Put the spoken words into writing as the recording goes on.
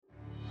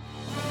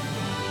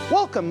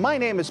Welcome, my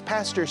name is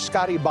Pastor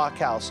Scotty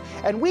Bachhaus,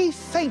 and we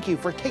thank you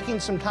for taking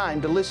some time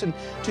to listen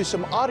to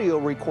some audio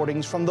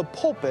recordings from the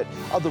pulpit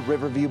of the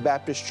Riverview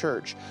Baptist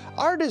Church.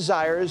 Our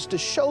desire is to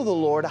show the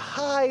Lord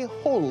high,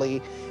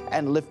 holy,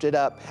 and lifted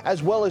up,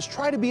 as well as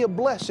try to be a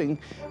blessing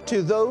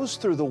to those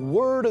through the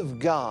Word of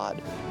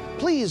God.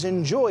 Please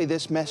enjoy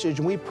this message,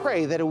 and we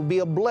pray that it will be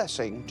a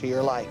blessing to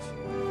your life.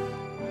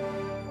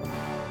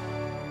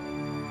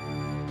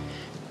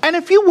 And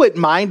if you wouldn't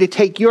mind to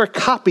take your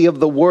copy of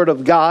the Word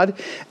of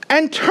God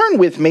and turn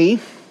with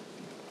me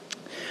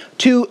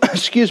to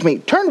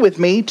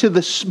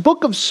the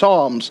book of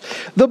Psalms.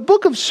 The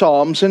book of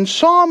Psalms in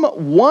Psalm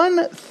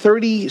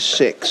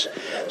 136.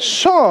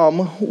 Psalm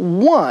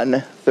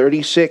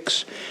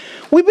 136.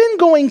 We've been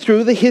going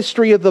through the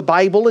history of the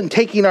Bible and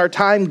taking our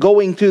time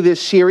going through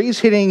this series,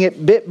 hitting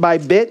it bit by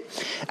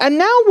bit. And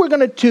now we're going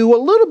to do a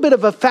little bit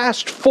of a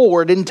fast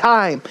forward in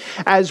time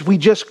as we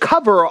just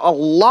cover a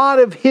lot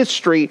of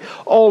history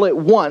all at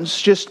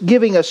once, just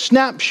giving a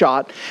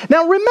snapshot.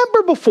 Now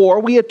remember before,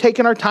 we had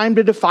taken our time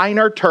to define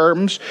our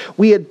terms.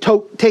 We had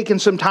taken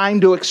some time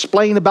to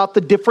explain about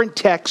the different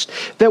texts,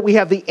 that we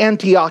have the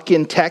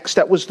Antiochian text,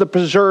 that was the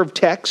preserved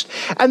text.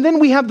 And then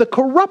we have the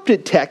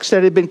corrupted text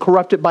that had been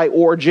corrupted by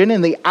Origen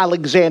in the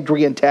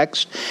Alexandrian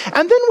text.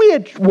 And then we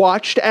had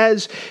watched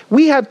as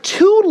we have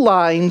two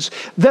lines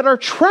that are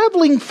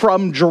traveling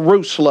from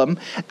Jerusalem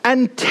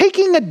and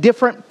taking a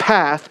different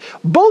path,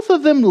 both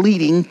of them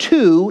leading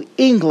to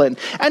England.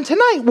 And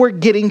tonight we're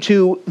getting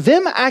to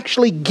them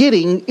actually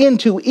getting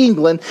into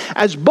England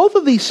as both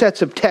of these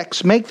sets of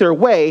texts make their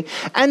way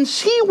and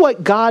see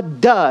what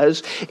God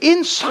does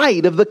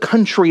inside of the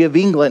country of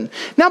England.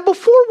 Now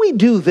before we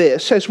do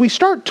this, as we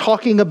start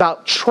talking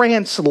about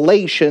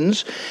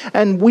translations,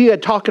 and we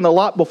had talking a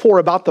lot before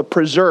about the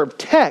preserved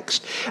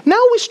text, now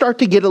we start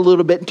to get a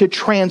little bit into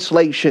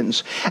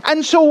translations.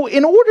 And so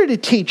in order to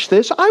teach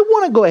this, I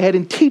want to go ahead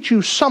and teach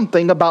you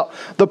something about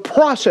the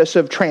process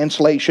of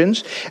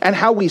translations and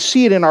how we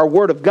see it in our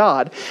Word of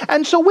God.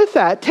 And so with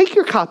that, take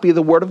your copy of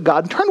the Word of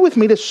God and turn with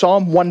me to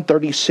Psalm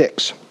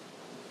 136.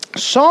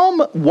 Psalm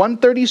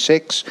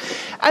 136,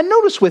 and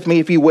notice with me,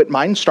 if you wouldn't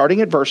mind,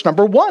 starting at verse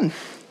number 1.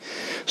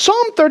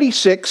 Psalm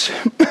 36,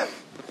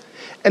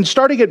 and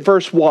starting at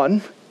verse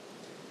 1,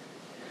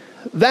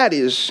 that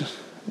is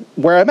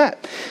where I'm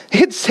at.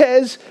 It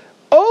says,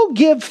 "Oh,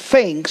 give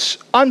thanks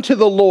unto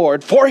the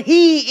Lord, for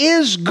he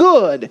is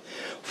good,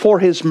 for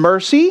his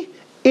mercy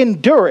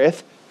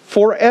endureth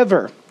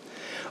forever.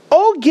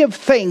 Oh, give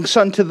thanks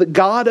unto the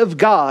God of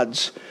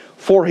gods,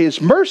 for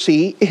his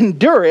mercy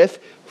endureth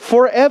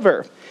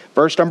forever."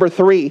 Verse number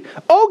 3,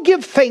 "Oh,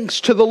 give thanks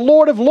to the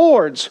Lord of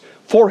lords,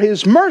 for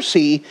his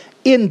mercy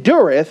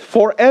endureth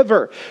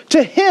forever.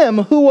 To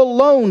him who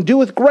alone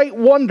doeth great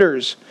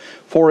wonders,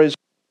 for his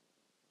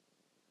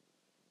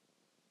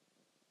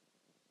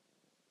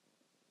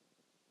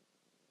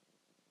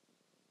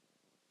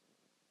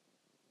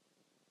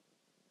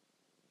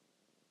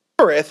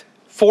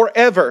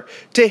forever.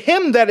 To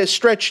him that is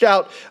stretched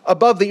out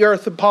above the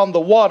earth upon the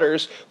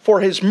waters,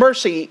 for his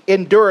mercy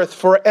endureth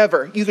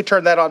forever." You could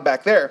turn that on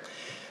back there.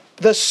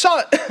 The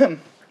sun,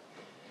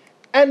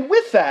 and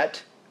with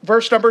that,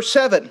 verse number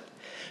 7,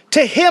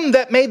 "To him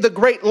that made the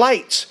great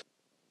lights,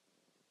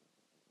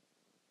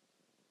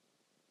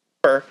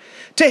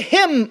 to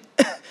him,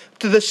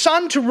 to the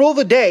sun to rule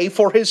the day,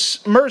 for his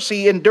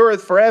mercy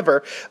endureth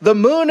forever. The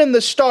moon and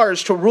the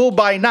stars to rule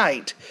by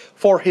night,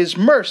 for his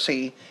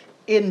mercy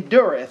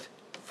endureth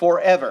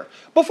forever."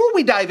 Before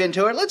we dive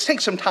into it, let's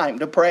take some time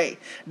to pray.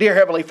 Dear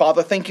Heavenly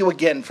Father, thank you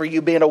again for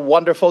you being a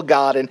wonderful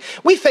God, and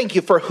we thank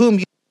you for whom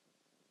you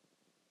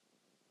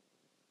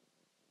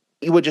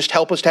would just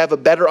help us to have a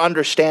better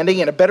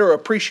understanding and a better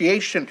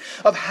appreciation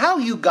of how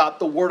you got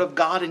the Word of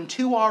God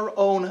into our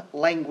own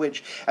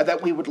language, and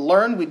that we would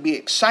learn, we'd be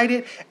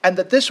excited, and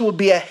that this would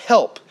be a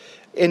help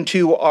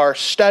into our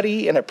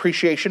study and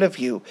appreciation of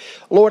you.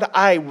 Lord,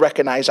 I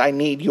recognize I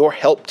need your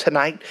help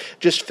tonight.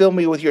 Just fill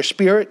me with your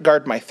Spirit,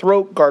 guard my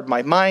throat, guard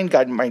my mind,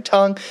 guide my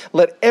tongue.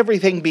 Let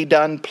everything be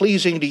done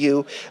pleasing to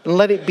you, and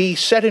let it be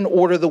set in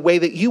order the way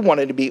that you want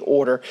it to be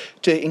ordered,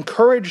 to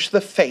encourage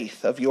the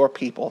faith of your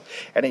people.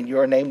 And in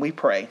your name we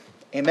pray.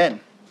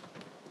 Amen.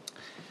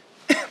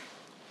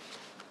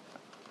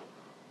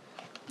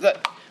 Good.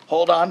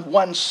 Hold on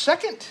 1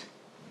 second.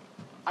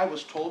 I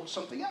was told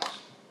something else.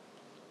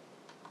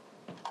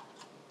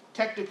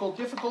 Technical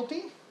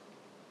difficulty,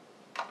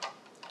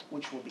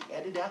 which will be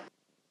edited out.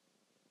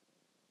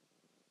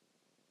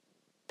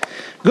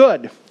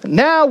 Good.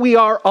 Now we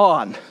are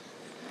on.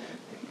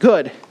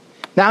 Good.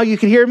 Now you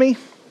can hear me?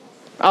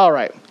 All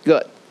right.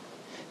 Good.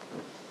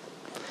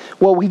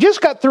 Well, we just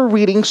got through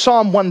reading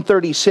Psalm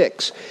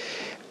 136.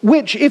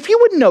 which, if you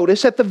would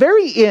notice, at the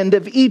very end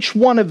of each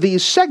one of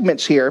these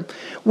segments here,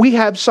 we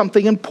have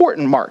something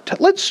important marked.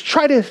 Let's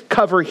try to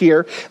cover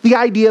here the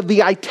idea of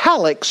the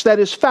italics that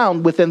is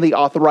found within the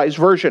Authorized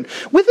Version.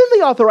 Within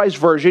the Authorized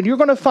Version, you're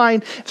going to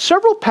find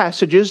several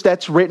passages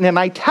that's written in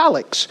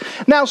italics.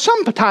 Now,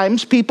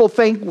 sometimes people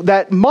think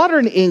that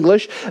modern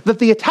English, that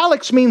the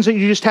italics means that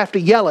you just have to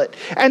yell it.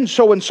 And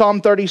so in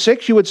Psalm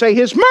 36, you would say,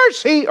 His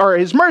mercy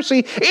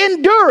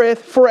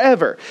endureth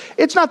forever.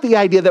 It's not the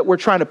idea that we're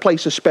trying to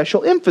place a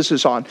special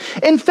emphasis on.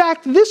 In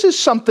fact, this is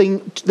something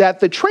that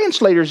the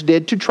translators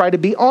did to try to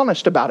be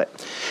honest about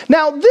it.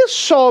 Now, this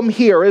psalm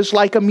here is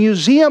like a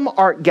museum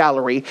art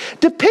gallery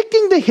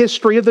depicting the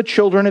history of the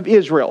children of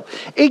Israel.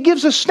 It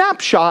gives a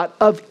snapshot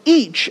of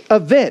each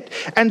event.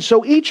 And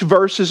so each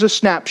verse is a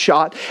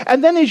snapshot.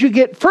 And then as you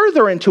get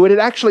further into it, it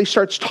actually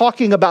starts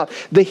talking about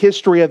the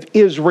history of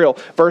Israel.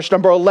 Verse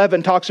number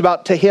 11 talks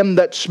about, to him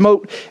that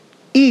smote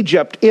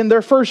Egypt in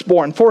their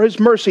firstborn, for his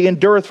mercy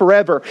endureth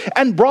forever,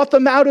 and brought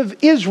them out of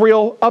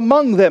Israel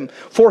among them,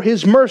 for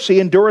his mercy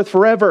endureth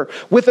forever,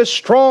 with a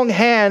strong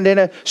hand and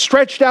a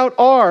stretched out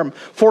arm,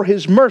 for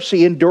his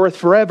mercy endureth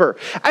forever.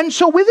 And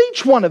so with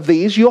each one of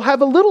these, you'll have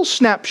a little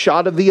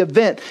snapshot of the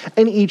event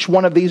in each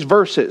one of these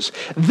verses.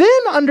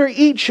 Then under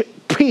each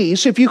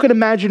piece, if you can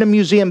imagine a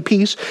museum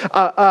piece,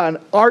 an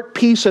art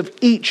piece of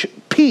each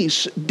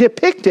piece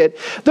depicted,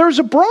 there's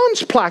a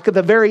bronze plaque at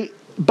the very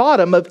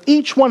bottom of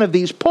each one of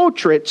these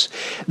portraits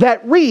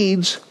that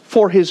reads,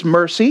 for his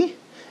mercy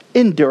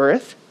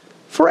endureth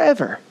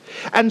forever.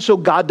 And so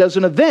God does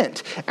an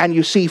event, and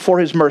you see, for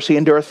his mercy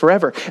endureth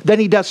forever. Then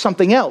he does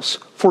something else,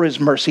 for his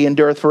mercy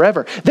endureth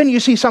forever. Then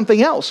you see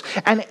something else.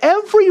 And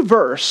every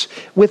verse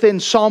within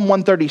Psalm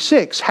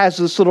 136 has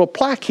this little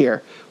plaque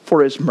here,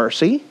 for his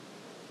mercy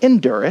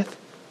endureth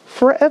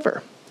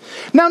forever.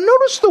 Now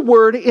notice the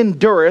word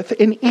endureth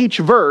in each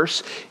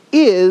verse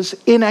is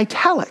in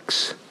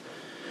italics.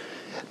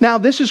 Now,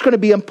 this is going to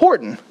be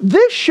important.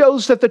 This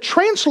shows that the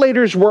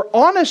translators were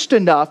honest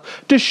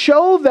enough to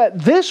show that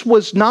this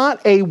was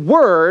not a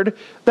word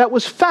that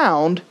was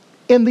found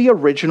in the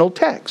original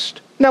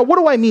text. Now, what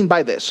do I mean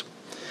by this?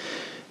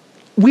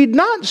 We're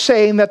not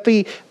saying that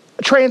the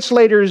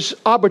translators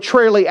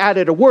arbitrarily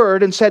added a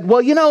word and said,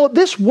 well, you know,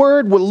 this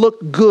word would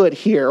look good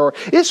here, or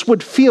this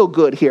would feel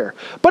good here.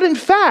 But in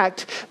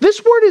fact,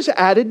 this word is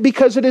added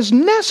because it is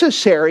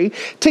necessary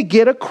to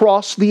get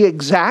across the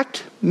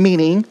exact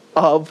meaning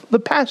of the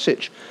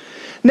passage.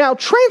 Now,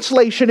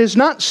 translation is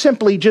not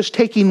simply just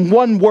taking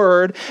one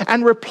word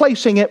and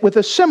replacing it with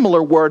a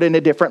similar word in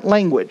a different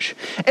language.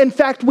 In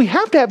fact, we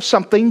have to have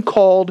something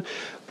called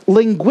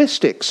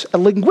linguistics.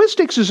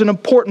 Linguistics is an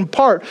important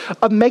part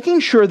of making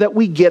sure that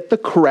we get the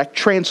correct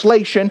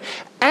translation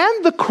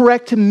and the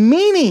correct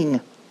meaning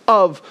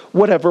of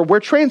whatever we're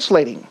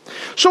translating.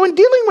 So in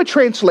dealing with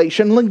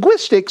translation,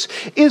 linguistics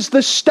is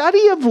the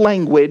study of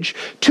language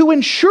to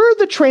ensure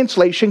the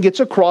translation gets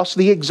across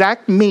the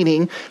exact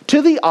meaning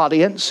to the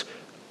audience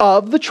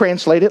of the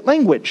translated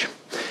language.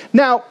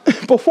 Now,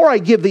 before I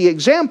give the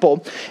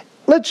example,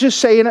 let's just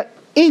say in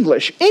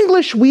English.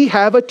 English, we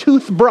have a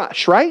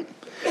toothbrush, right?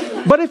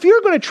 But if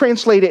you're going to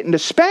translate it into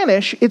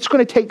Spanish, it's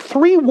going to take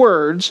 3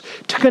 words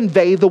to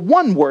convey the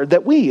one word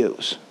that we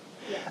use.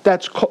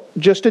 That's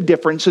just a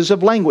differences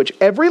of language.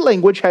 Every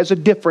language has a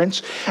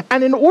difference,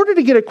 and in order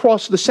to get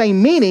across the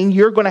same meaning,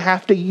 you're going to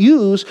have to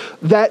use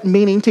that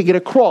meaning to get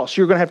across.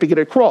 You're going to have to get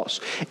across.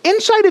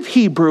 Inside of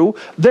Hebrew,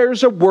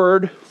 there's a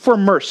word for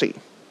mercy.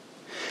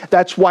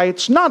 That's why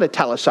it's not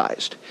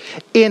italicized.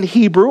 In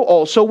Hebrew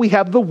also, we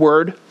have the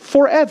word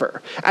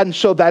forever. And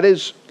so that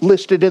is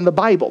listed in the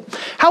Bible.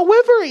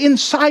 However,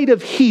 inside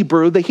of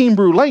Hebrew, the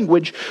Hebrew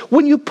language,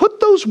 when you put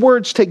those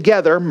words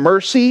together,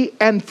 mercy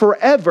and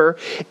forever,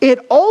 it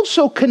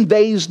also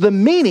conveys the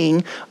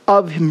meaning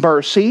of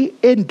mercy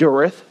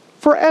endureth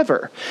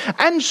forever.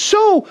 And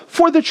so,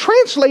 for the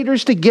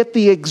translators to get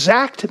the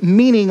exact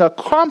meaning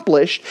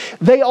accomplished,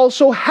 they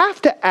also have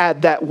to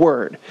add that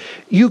word.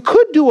 You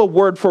could do a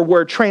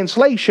word-for-word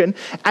translation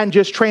and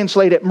just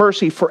translate it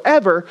mercy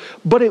forever,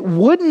 but it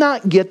would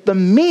not get the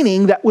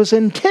meaning that was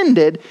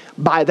intended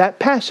by that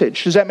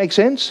passage. Does that make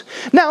sense?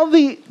 Now,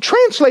 the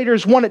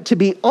translators wanted to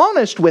be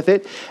honest with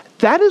it.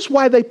 That is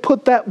why they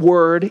put that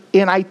word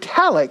in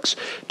italics,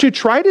 to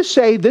try to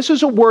say this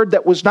is a word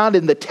that was not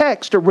in the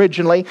text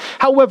originally.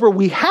 However,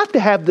 we have to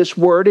have this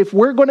word if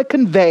we're going to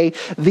convey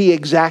the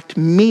exact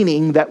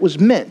meaning that was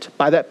meant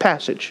by that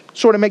passage.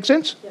 Sort of make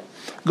sense? Yeah.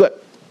 Good.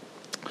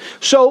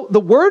 So the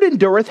word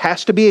endureth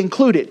has to be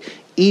included,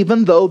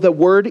 even though the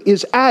word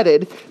is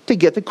added to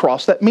get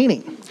across that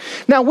meaning.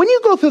 Now, when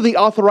you go through the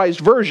Authorized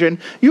Version,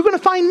 you're going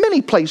to find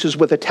many places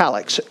with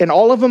italics, and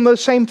all of them the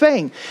same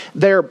thing.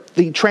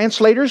 The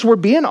translators were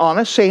being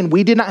honest, saying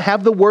we did not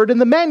have the word in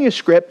the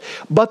manuscript,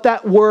 but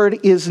that word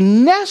is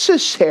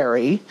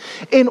necessary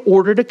in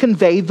order to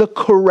convey the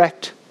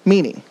correct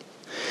meaning.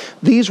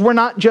 These were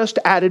not just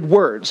added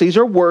words. These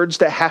are words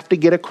that have to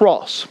get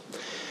across.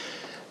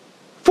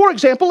 For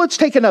example, let's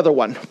take another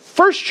one.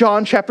 1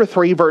 John chapter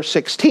 3, verse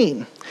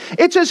 16.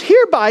 It says,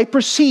 "Hereby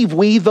perceive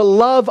we the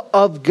love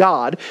of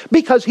God,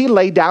 because he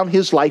laid down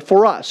his life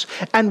for us.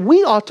 And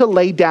we ought to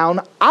lay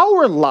down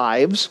our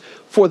lives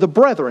for the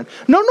brethren."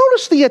 Now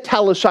notice the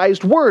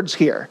italicized words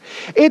here.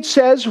 It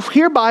says,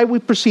 "Hereby we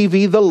perceive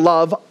ye the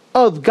love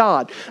of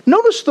God."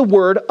 Notice the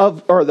word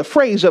of, or the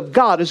phrase of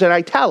God is in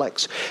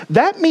italics.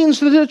 That means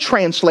that the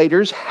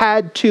translators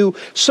had to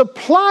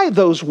supply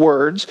those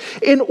words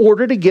in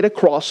order to get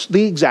across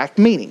the exact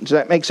meaning. Does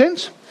that make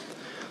sense?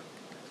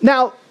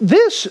 Now,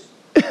 this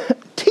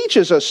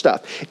teaches us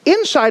stuff.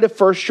 Inside of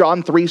 1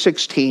 John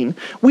 3:16,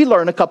 we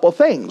learn a couple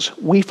things.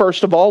 We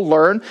first of all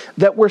learn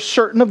that we're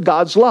certain of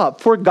God's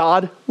love, for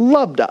God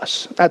loved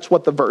us. That's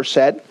what the verse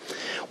said.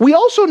 We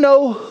also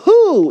know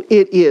who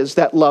it is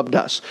that loved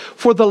us,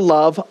 for the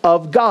love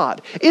of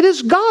God. It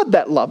is God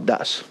that loved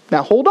us.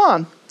 Now hold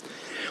on.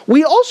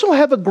 We also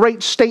have a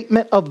great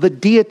statement of the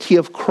deity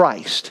of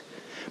Christ,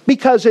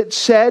 because it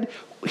said,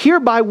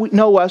 "Hereby we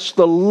know us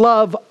the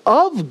love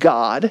of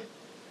God,"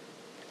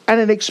 and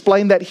it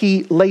explained that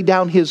he laid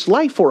down his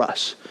life for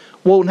us.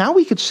 Well, now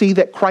we could see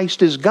that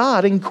Christ is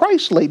God, and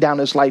Christ laid down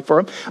his life for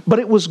him, but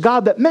it was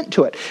God that meant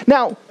to it.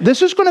 Now,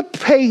 this is going to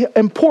pay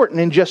important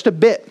in just a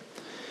bit.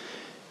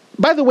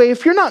 By the way,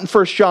 if you're not in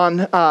 1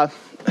 John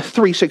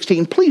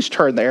 3:16, please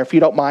turn there if you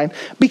don't mind,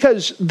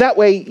 because that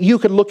way you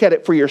can look at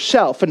it for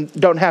yourself and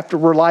don't have to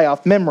rely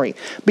off memory,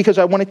 because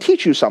I want to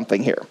teach you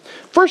something here.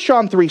 1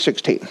 John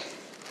 3:16.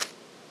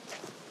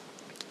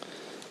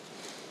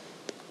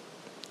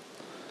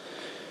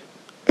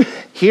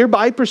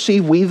 "Hereby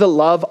perceive we the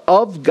love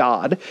of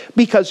God,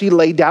 because he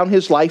laid down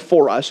his life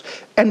for us,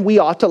 and we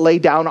ought to lay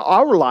down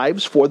our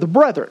lives for the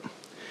brethren."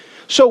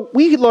 So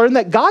we learn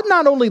that God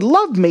not only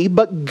loved me,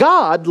 but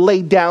God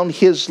laid down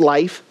his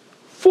life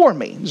for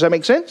me. Does that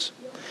make sense?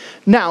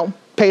 Now,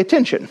 pay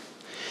attention.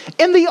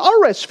 In the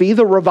RSV,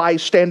 the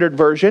Revised Standard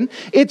Version,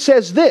 it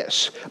says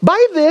this,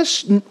 "By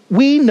this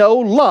we know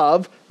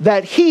love,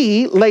 that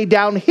he laid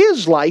down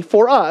his life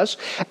for us,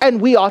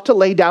 and we ought to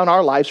lay down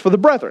our lives for the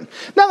brethren."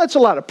 Now that's a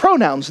lot of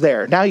pronouns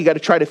there. Now you got to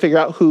try to figure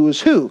out who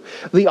is who.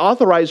 The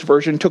Authorized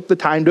Version took the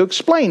time to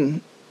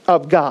explain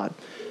of God.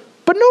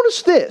 But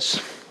notice this.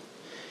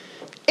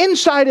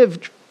 Inside of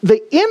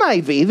the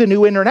NIV, the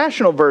New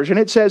International Version,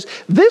 it says,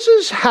 "This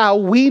is how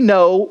we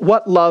know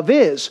what love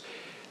is.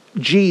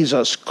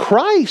 Jesus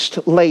Christ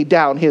laid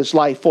down his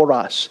life for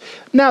us."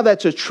 Now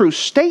that's a true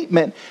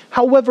statement.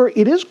 However,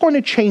 it is going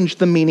to change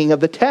the meaning of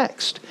the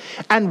text.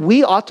 And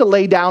we ought to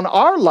lay down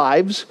our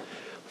lives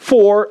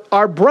for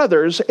our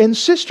brothers and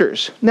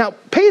sisters. Now,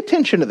 pay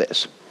attention to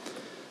this.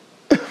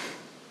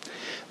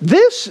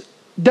 This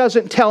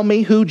doesn't tell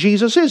me who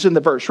Jesus is in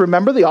the verse.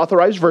 Remember, the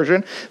Authorized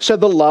Version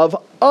said the love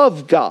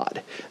of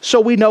God. So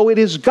we know it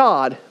is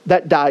God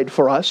that died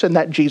for us and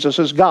that Jesus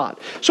is God.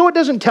 So it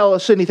doesn't tell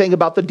us anything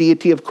about the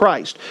deity of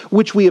Christ,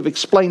 which we have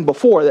explained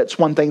before. That's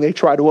one thing they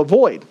try to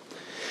avoid.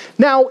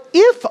 Now,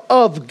 if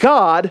 "of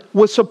God"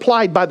 was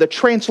supplied by the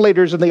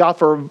translators in the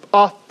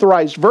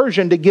Authorized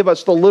Version to give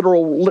us the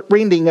literal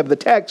reading of the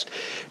text,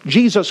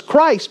 Jesus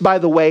Christ, by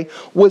the way,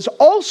 was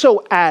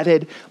also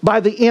added by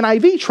the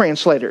NIV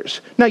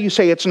translators. Now you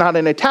say it's not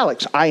in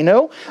italics. I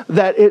know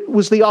that it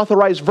was the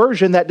Authorized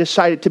Version that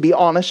decided to be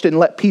honest and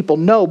let people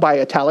know by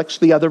italics.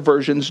 The other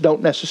versions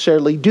don't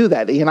necessarily do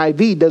that. The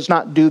NIV does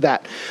not do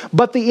that.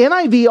 But the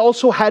NIV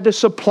also had to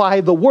supply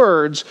the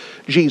words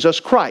Jesus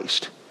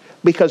Christ,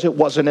 because it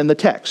wasn't in the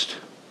text.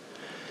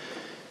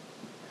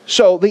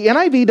 So the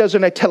NIV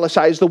doesn't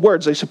italicize the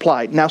words they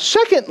supplied. Now,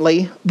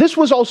 secondly, this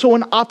was also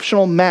an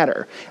optional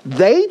matter.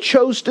 They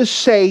chose to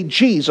say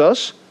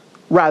Jesus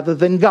rather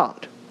than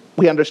God.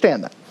 We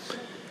understand that.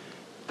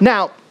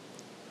 Now,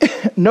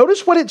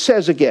 notice what it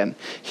says again.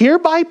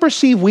 "Hereby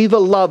perceive we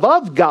the love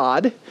of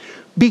God,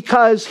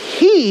 because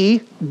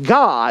he,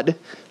 God,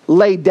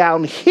 laid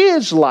down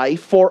his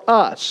life for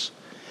us,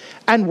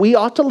 and we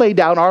ought to lay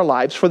down our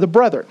lives for the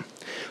brethren."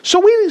 So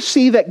we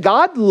see that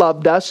God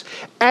loved us,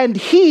 and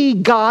he,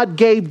 God,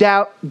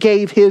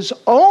 gave his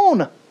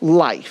own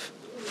life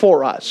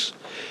for us.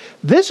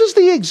 This is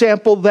the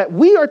example that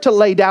we are to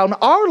lay down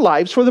our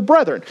lives for the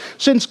brethren.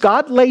 Since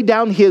God laid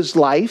down his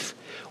life,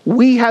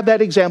 we have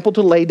that example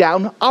to lay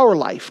down our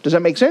life. Does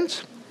that make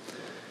sense?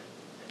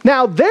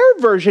 Now, their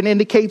version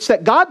indicates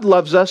that God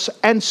loves us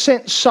and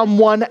sent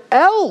someone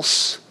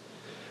else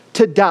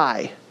to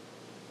die.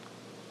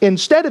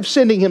 Instead of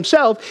sending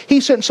himself, he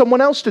sent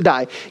someone else to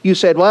die. You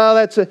said, well,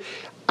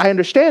 I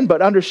understand,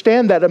 but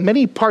understand that in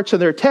many parts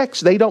of their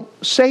text, they don't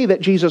say that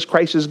Jesus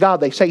Christ is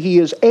God. They say he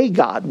is a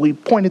God. We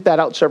pointed that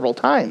out several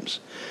times.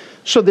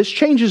 So this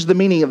changes the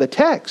meaning of the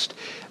text,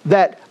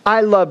 that I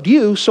loved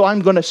you, so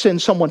I'm going to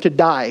send someone to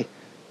die.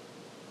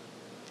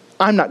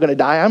 I'm not going to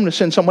die. I'm going to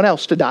send someone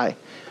else to die.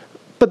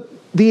 But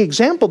the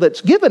example that's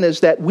given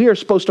is that we are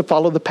supposed to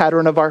follow the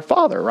pattern of our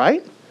Father,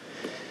 right?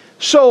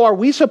 So are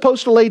we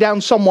supposed to lay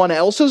down someone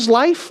else's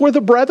life for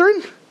the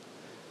brethren?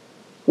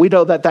 We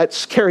know that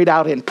that's carried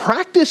out in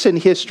practice in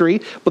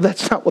history, but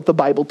that's not what the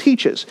Bible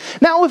teaches.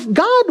 Now, if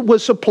God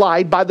was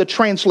supplied by the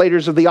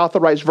translators of the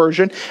Authorized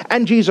Version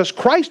and Jesus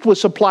Christ was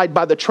supplied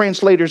by the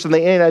translators in the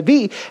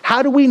NIV,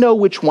 how do we know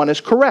which one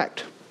is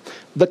correct?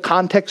 The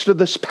context of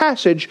this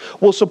passage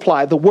will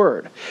supply the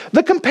word.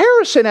 The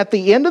comparison at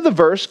the end of the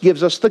verse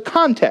gives us the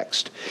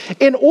context.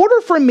 In order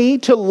for me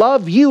to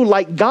love you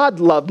like God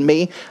loved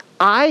me,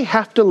 I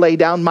have to lay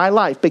down my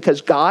life,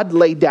 because God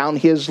laid down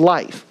his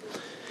life.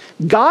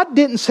 God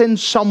didn't send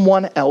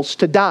someone else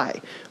to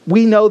die.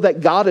 We know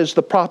that God is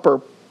the proper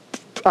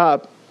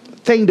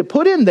thing to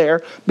put in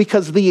there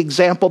because of the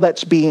example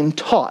that's being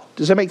taught.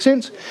 Does that make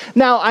sense?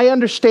 Now, I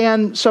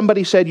understand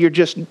somebody said you're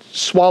just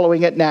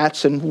swallowing at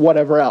gnats and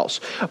whatever else.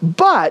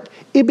 But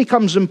it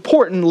becomes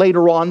important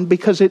later on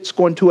because it's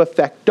going to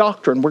affect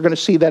doctrine. We're going to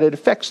see that it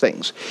affects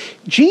things.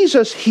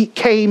 Jesus, God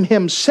came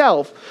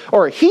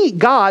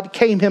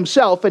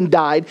himself and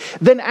died,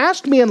 then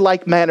asked me in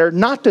like manner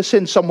not to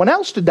send someone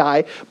else to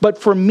die, but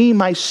for me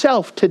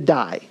myself to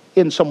die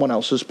in someone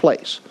else's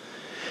place.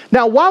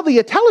 Now, while the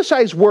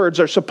italicized words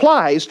are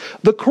supplies,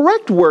 the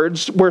correct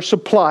words were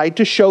supplied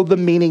to show the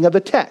meaning of the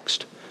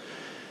text.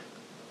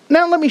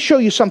 Now, let me show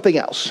you something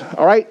else,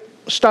 all right?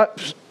 Stop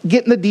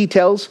getting the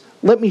details.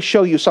 Let me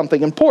show you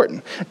something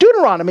important.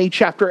 Deuteronomy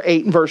chapter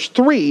 8 and verse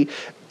 3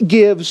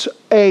 gives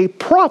a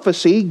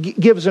prophecy,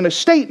 gives a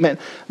statement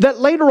that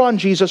later on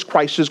Jesus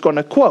Christ is going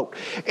to quote.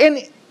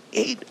 And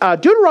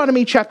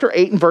Deuteronomy chapter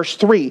 8 and verse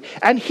 3,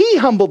 and he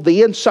humbled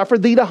thee and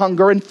suffered thee to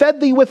hunger and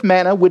fed thee with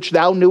manna which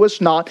thou knewest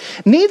not,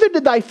 neither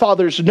did thy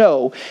fathers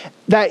know,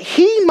 that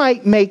he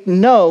might make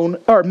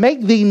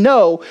thee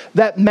know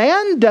that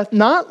man doth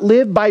not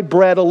live by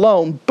bread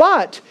alone,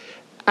 but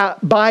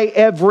by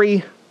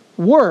every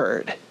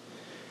word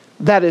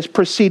that is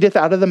proceedeth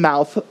out of the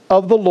mouth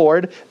of the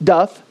Lord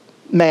doth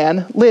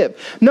man live.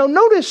 Now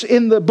notice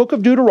in the book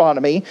of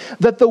Deuteronomy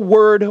that the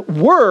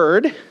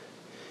word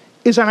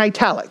is in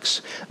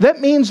italics.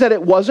 That means that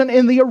it wasn't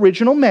in the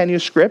original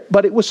manuscript,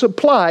 but it was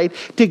supplied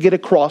to get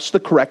across the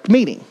correct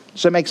meaning.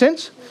 Does that make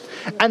sense?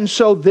 And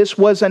so this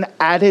was an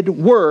added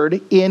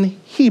word in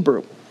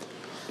Hebrew.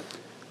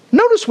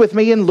 Notice with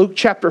me in Luke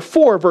chapter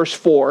 4, verse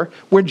 4,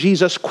 where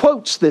Jesus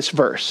quotes this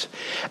verse.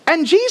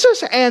 And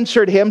Jesus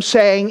answered him,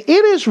 saying,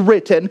 it is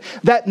written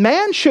that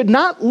man should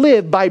not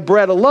live by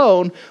bread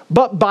alone,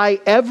 but by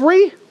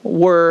every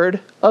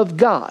word of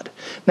God.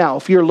 Now,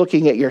 if you're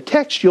looking at your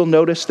text, you'll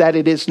notice that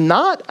it is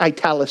not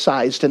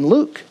italicized in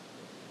Luke.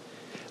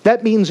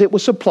 That means it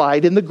was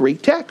supplied in the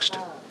Greek text.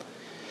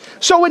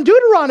 So in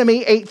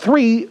Deuteronomy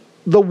 8:3,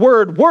 the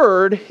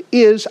word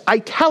is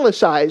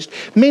italicized,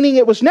 meaning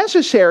it was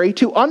necessary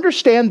to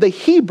understand the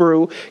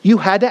Hebrew, you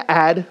had to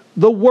add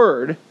the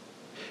word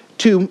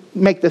to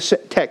make the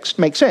text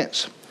make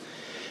sense.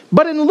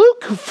 But in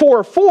Luke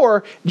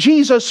 4:4,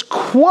 Jesus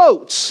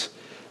quotes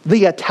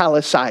the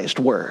italicized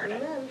word,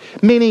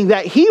 meaning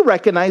that he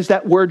recognized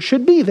that word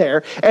should be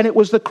there, and it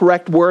was the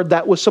correct word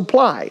that was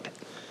supplied.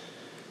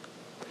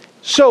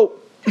 So,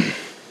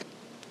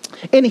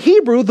 in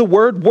Hebrew, the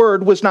word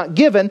was not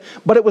given,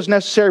 but it was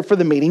necessary for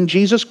the meaning.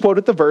 Jesus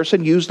quoted the verse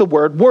and used the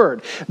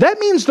word. That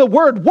means the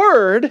word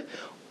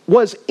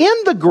was in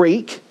the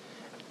Greek,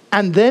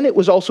 and then it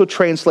was also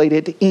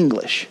translated to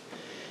English.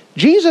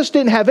 Jesus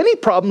didn't have any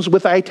problems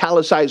with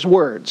italicized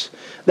words.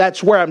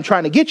 That's where I'm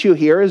trying to get you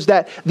here, is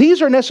that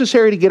these are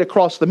necessary to get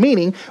across the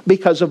meaning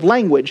because of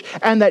language,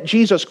 and that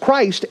Jesus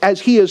Christ, as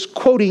he is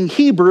quoting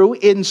Hebrew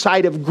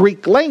inside of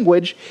Greek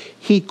language,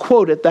 he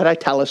quoted that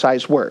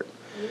italicized word.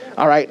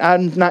 All right,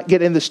 I'm not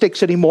getting the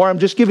sticks anymore. I'm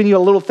just giving you a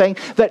little thing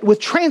that with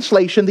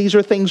translation, these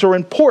are things are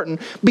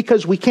important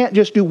because we can't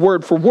just do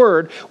word for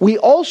word. We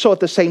also at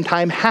the same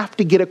time have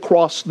to get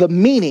across the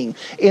meaning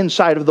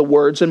inside of the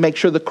words and make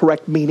sure the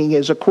correct meaning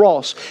is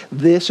across.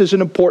 This is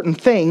an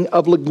important thing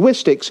of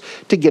linguistics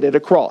to get it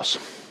across.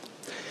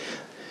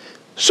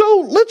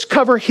 So let's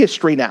cover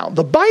history now.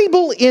 The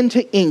Bible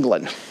into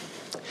England.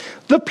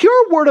 The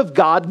pure word of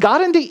God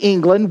got into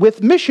England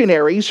with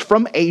missionaries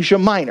from Asia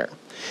Minor.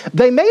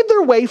 They made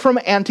their way from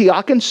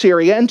Antioch in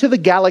Syria into the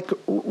Gallic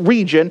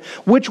region,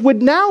 which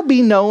would now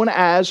be known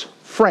as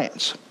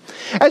France.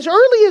 As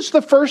early as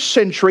the 1st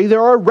century,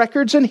 there are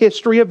records in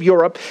history of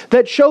Europe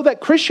that show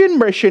that Christian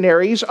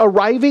missionaries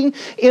arriving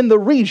in the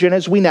region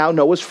as we now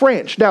know as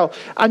France. Now,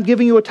 I'm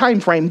giving you a time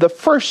frame, the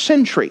 1st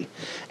century.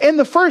 In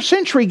the 1st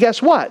century,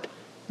 guess what?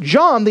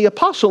 John the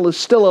Apostle is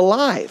still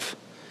alive.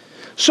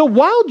 So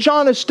while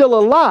John is still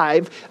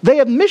alive, they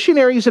have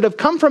missionaries that have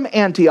come from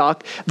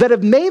Antioch that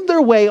have made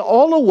their way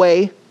all the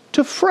way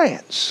to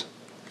France.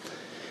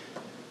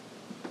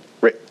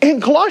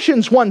 In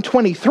Colossians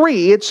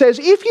 1:23, it says,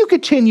 if you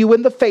continue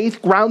in the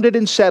faith, grounded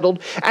and settled,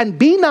 and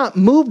be not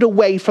moved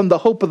away from the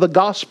hope of the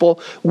gospel,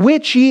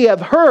 which ye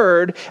have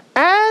heard,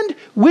 and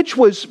which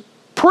was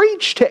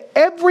preached to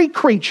every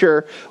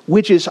creature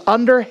which is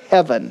under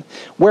heaven,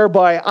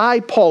 whereby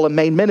I, Paul, am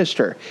made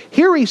minister.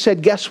 Here he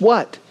said, guess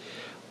what?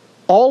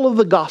 All of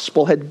the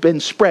gospel had been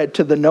spread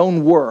to the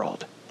known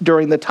world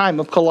during the time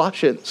of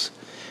Colossians,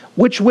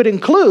 which would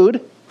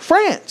include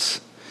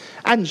France.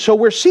 And so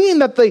we're seeing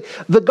that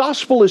the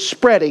gospel is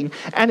spreading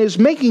and is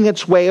making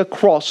its way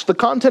across the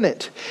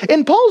continent.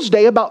 In Paul's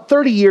day, about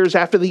 30 years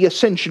after the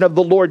ascension of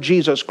the Lord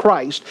Jesus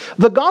Christ,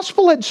 the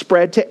gospel had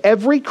spread to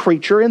every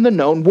creature in the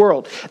known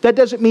world. That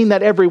doesn't mean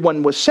that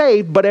everyone was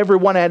saved, but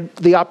everyone had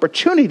the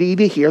opportunity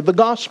to hear the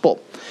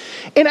gospel.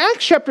 In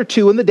Acts chapter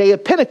 2, in the day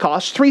of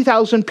Pentecost,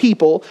 3,000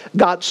 people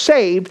got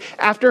saved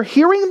after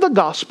hearing the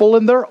gospel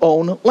in their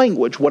own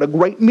language. What a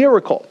great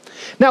miracle.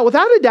 Now,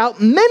 without a doubt,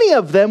 many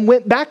of them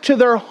went back to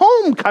their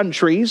home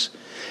countries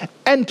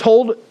and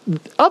told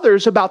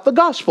others about the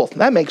gospel.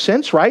 That makes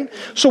sense, right?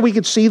 So we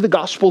could see the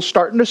gospel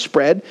starting to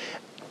spread.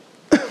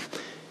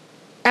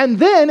 And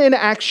then in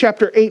Acts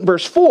chapter 8,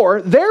 verse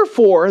 4,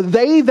 therefore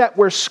they that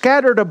were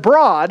scattered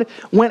abroad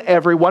went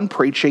everyone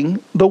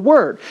preaching the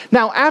word.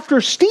 Now,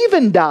 after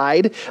Stephen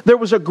died, there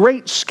was a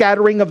great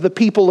scattering of the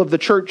people of the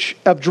church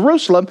of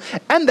Jerusalem,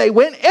 and they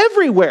went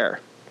everywhere.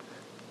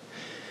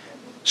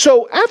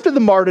 So after the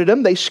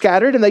martyrdom, they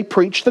scattered and they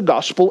preached the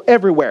gospel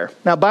everywhere.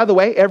 Now, by the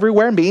way,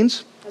 everywhere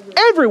means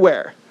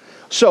everywhere.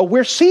 So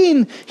we're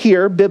seeing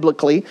here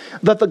biblically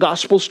that the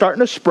gospel's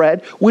starting to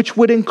spread, which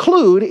would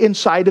include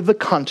inside of the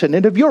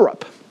continent of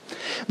Europe.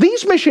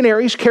 These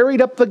missionaries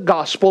carried up the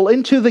gospel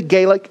into the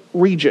Gaelic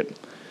region.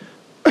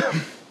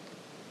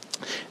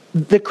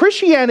 The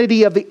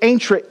Christianity of the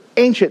ancient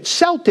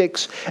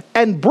Celtics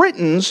and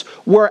Britons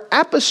were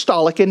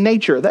apostolic in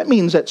nature. That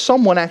means that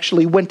someone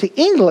actually went to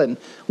England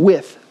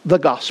with the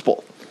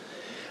gospel.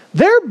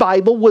 Their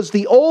Bible was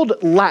the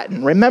Old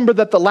Latin. Remember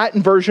that the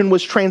Latin version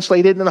was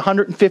translated in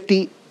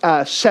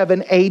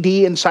 157 AD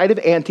inside of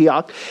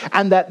Antioch,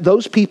 and that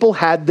those people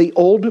had the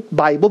Old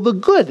Bible, the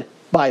Good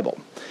Bible.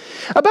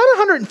 About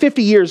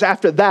 150 years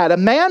after that, a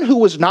man who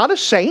was not a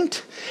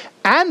saint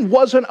and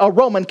wasn't a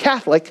Roman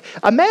Catholic,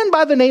 a man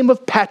by the name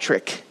of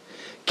Patrick,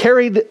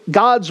 carried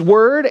God's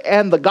word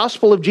and the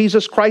gospel of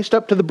Jesus Christ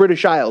up to the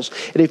British Isles.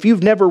 And if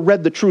you've never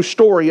read the true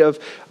story of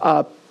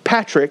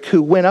Patrick,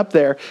 who went up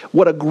there,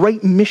 what a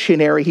great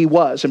missionary he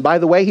was. And by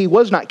the way, he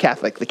was not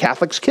Catholic. The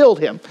Catholics killed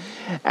him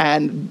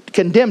and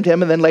condemned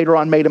him, and then later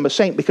on made him a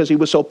saint because he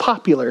was so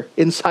popular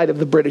inside of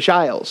the British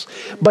Isles.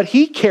 But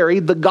he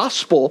carried the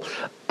gospel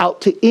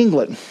out to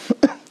England.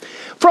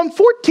 From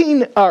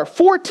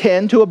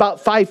 410 to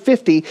about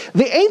 550,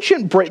 the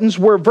ancient Britons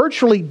were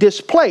virtually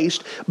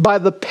displaced by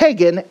the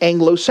pagan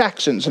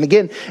Anglo-Saxons. And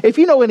again, if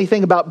you know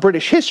anything about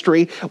British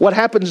history, what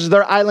happens is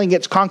their island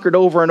gets conquered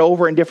over and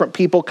over, and different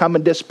people come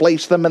and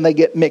displace them, and they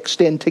get mixed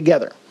in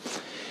together.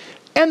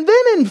 And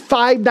then in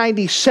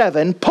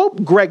 597,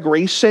 Pope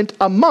Gregory sent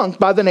a monk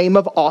by the name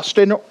of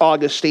Austin or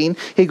Augustine,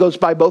 he goes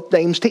by both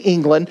names, to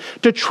England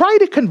to try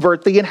to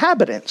convert the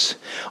inhabitants.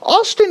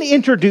 Austin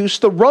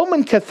introduced the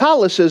Roman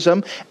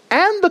Catholicism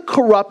and the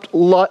corrupt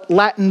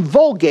Latin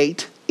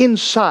Vulgate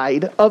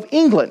inside of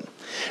England.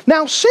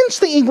 Now, since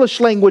the English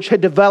language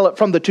had developed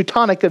from the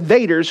Teutonic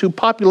invaders who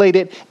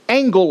populated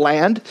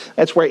Angleland,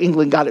 that's where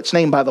England got its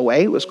name, by the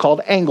way, it was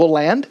called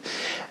Angleland,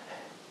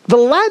 the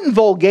Latin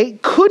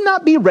Vulgate could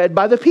not be read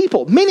by the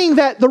people, meaning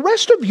that the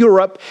rest of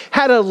Europe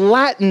had a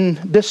Latin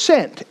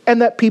descent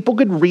and that people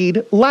could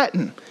read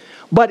Latin.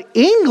 But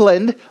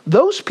England,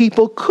 those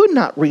people could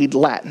not read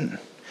Latin.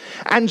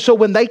 And so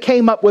when they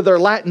came up with their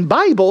Latin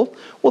Bible,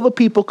 well, the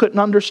people couldn't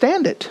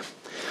understand it.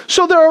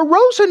 So there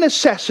arose a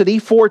necessity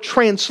for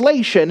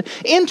translation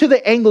into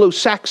the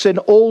Anglo-Saxon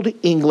Old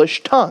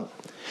English tongue.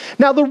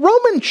 Now, the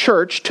Roman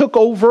Church took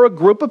over a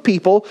group of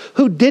people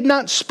who did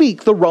not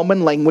speak the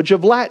Roman language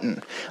of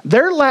Latin.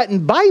 Their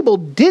Latin Bible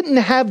didn't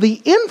have the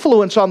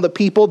influence on the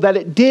people that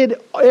it did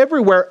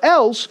everywhere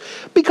else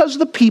because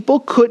the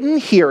people couldn't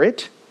hear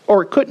it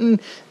or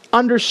couldn't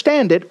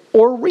understand it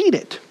or read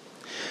it.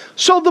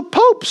 So the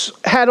popes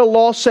had a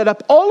law set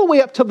up all the way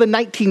up to the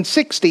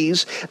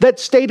 1960s that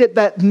stated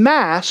that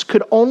Mass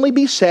could only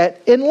be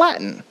said in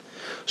Latin.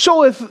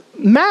 So if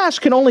Mass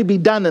can only be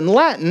done in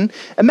Latin,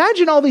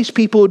 imagine all these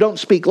people who don't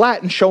speak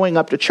Latin showing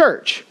up to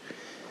church.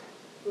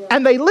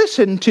 And they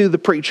listen to the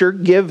preacher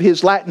give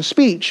his Latin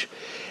speech.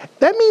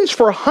 That means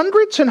for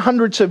hundreds and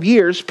hundreds of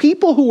years,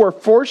 people who were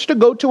forced to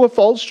go to a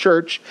false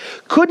church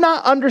could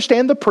not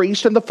understand the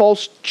priest and the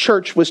false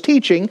church was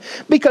teaching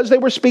because they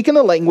were speaking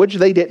a language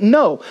they didn't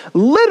know.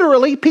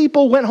 Literally,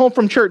 people went home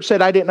from church,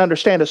 said, I didn't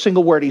understand a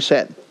single word he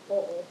said.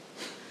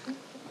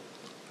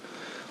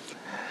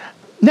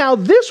 Now,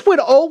 this would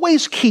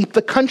always keep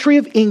the country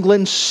of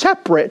England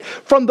separate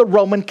from the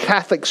Roman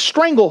Catholic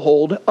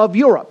stranglehold of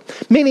Europe,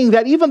 meaning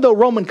that even though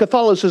Roman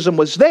Catholicism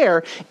was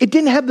there, it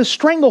didn't have the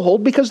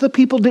stranglehold because the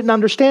people didn't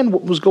understand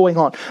what was going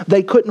on.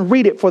 They couldn't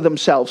read it for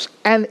themselves,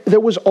 and there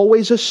was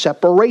always a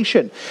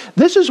separation.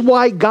 This is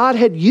why God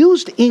had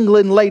used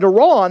England later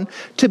on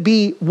to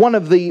be one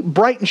of the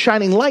bright and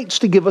shining lights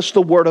to give us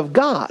the Word of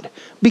God,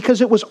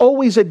 because it was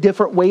always a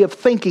different way of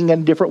thinking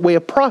and a different way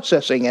of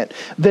processing it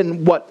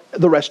than what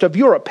the rest of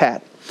Europe Europe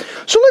had.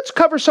 So let's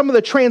cover some of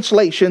the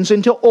translations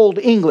into Old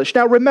English.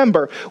 Now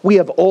remember, we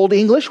have Old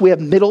English, we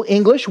have Middle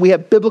English, we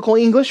have Biblical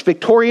English,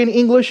 Victorian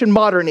English, and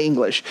Modern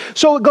English.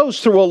 So it goes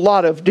through a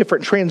lot of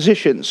different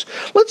transitions.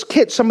 Let's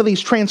hit some of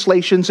these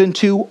translations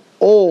into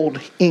Old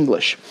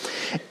English.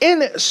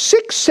 In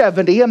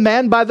 670, a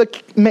man by the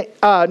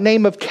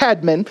name of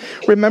Caedmon,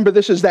 remember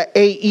this is that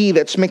AE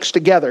that's mixed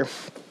together.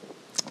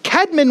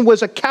 Caedmon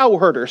was a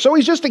cowherder, so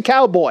he's just a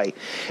cowboy.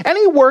 And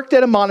he worked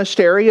at a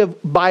monastery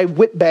by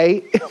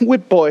Whitby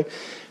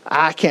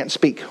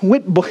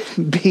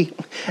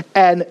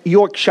and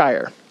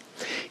Yorkshire.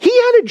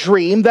 He had a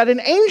dream that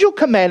an angel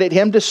commanded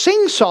him to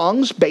sing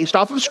songs based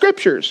off of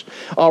scriptures.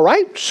 All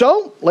right,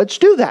 so let's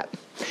do that.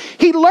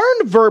 He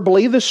learned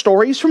verbally the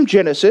stories from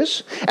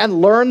Genesis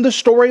and learned the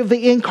story of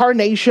the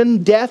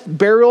incarnation, death,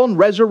 burial, and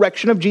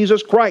resurrection of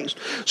Jesus Christ.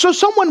 So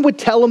someone would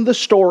tell him the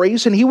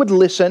stories and he would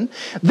listen.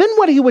 Then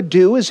what he would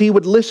do is he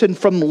would listen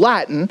from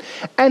Latin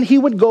and he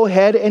would go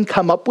ahead and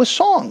come up with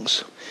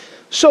songs.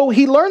 So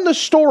he learned the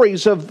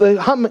stories of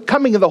the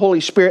coming of the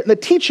Holy Spirit and the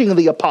teaching of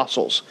the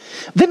apostles.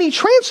 Then he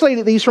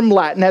translated these from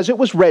Latin as it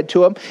was read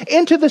to him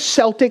into the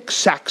Celtic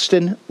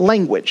Saxon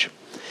language.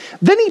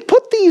 Then he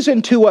put these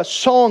into a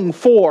song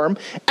form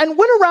and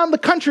went around the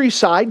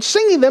countryside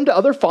singing them to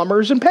other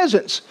farmers and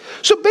peasants.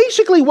 So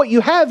basically what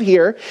you have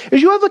here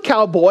is you have a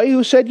cowboy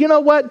who said, you know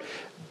what,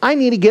 I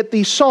need to get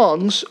these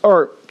songs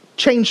or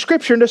change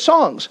scripture into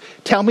songs.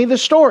 Tell me the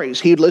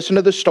stories. He'd listen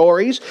to the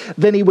stories,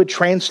 then he would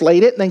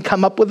translate it and then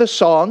come up with a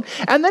song.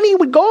 And then he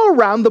would go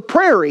around the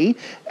prairie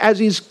as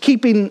he's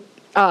keeping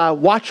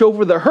watch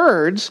over the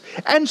herds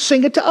and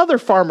sing it to other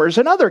farmers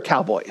and other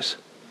cowboys.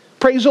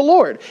 Praise the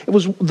Lord. It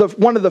was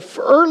one of the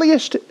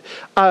earliest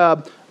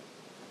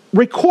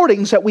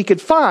recordings that we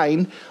could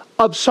find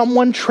of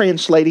someone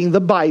translating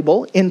the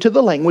Bible into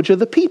the language of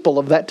the people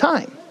of that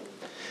time.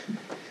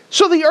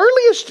 So the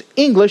earliest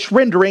English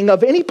rendering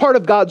of any part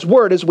of God's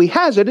Word as we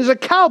has it is a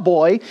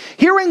cowboy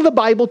hearing the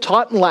Bible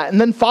taught in Latin,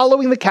 then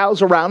following the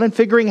cows around and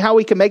figuring how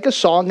he can make a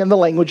song in the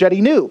language that he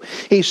knew.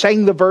 He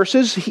sang the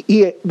verses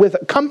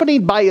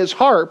accompanied by his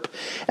harp,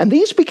 and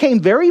these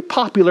became very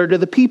popular to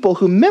the people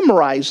who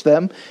memorized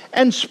them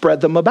and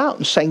spread them about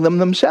and sang them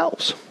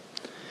themselves.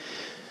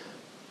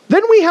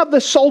 Then we have the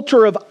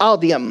Psalter of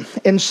Aldhelm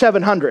in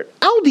 700.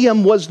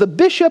 Aldhelm was the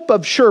bishop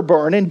of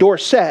Sherborne in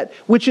Dorset,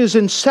 which is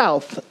in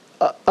south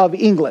of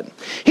England.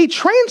 He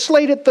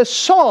translated the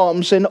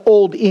Psalms in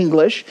Old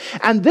English,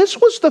 and this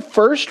was the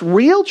first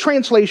real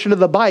translation of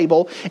the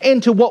Bible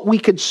into what we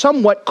could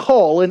somewhat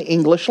call an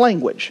English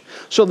language.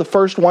 So the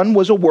first one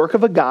was a work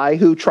of a guy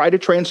who tried to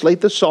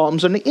translate the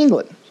Psalms into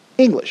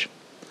English.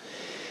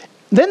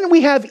 Then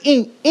we have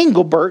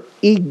Engelbert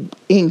in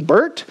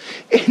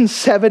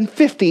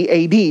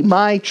 750 AD.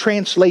 My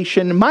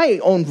translation, my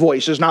own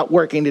voice is not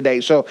working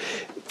today, so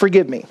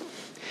forgive me.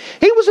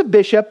 He was a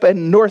bishop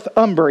in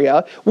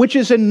Northumbria, which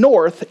is in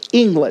North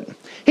England.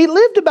 He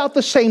lived about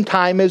the same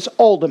time as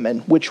Alderman,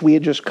 which we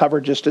had just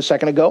covered just a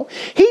second ago.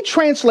 He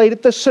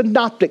translated the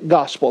Synoptic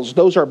Gospels,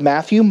 those are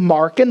Matthew,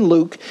 Mark, and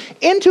Luke,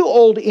 into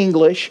Old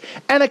English,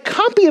 and a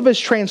copy of his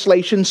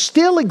translation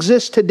still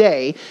exists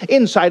today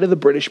inside of the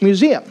British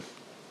Museum.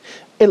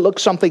 It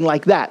looks something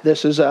like that.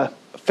 This is a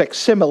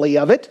facsimile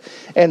of it,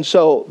 and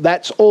so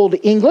that's Old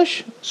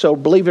English, so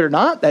believe it or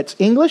not, that's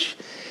English.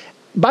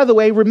 By the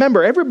way,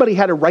 remember, everybody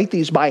had to write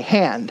these by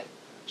hand.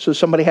 So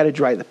somebody had to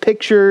draw the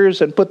pictures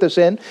and put this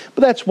in,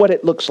 but that's what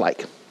it looks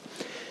like.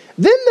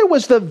 Then there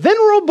was the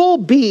Venerable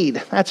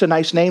Bede. That's a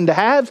nice name to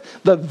have.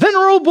 The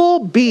Venerable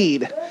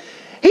Bede.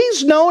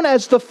 He's known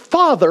as the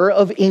father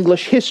of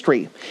English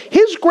history.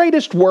 His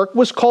greatest work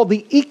was called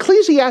the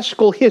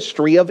Ecclesiastical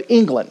History of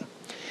England.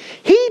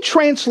 He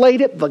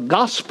translated the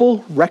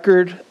Gospel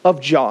record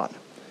of John.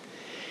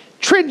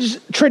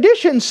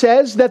 Tradition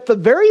says that the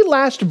very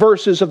last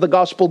verses of the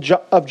Gospel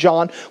of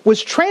John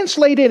was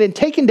translated and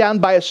taken down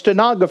by a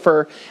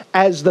stenographer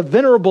as the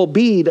Venerable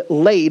Bede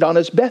laid on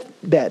his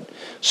bed.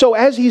 So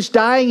as he's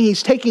dying,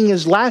 he's taking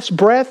his last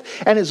breath,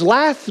 and his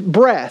last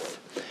breath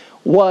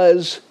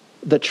was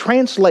the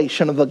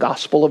translation of the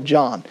Gospel of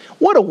John.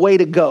 What a way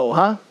to go,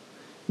 huh?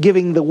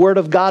 Giving the Word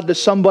of God to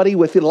somebody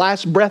with the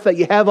last breath that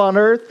you have on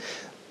earth.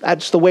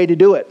 That's the way to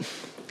do it.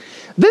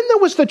 Then there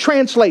was the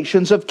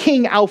translations of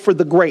King Alfred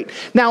the Great.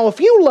 Now, if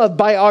you love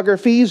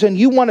biographies and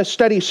you want to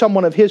study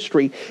someone of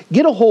history,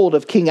 get a hold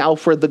of King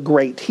Alfred the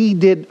Great. He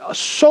did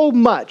so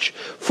much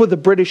for the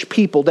British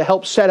people to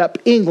help set up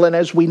England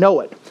as we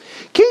know it.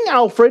 King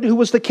Alfred, who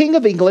was the King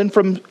of England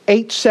from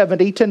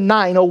 870 to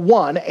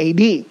 901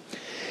 AD.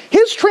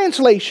 His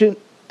translation,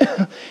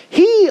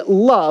 he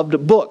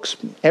loved books.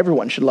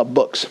 Everyone should love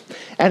books.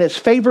 And his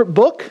favorite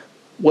book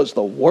was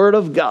the Word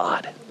of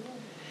God.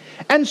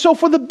 And so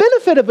for the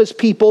benefit of his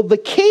people, the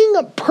king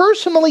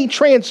personally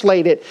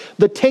translated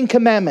the Ten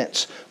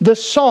Commandments, the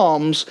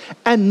Psalms,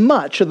 and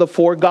much of the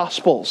four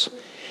Gospels.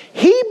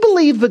 He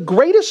believed the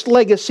greatest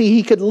legacy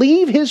he could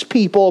leave his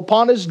people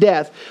upon his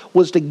death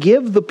was to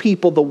give the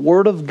people the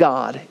Word of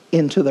God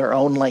into their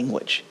own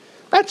language.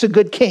 That's a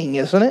good king,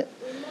 isn't it?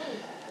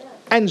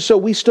 And so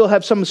we still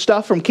have some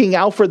stuff from King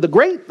Alfred the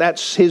Great.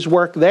 That's his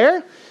work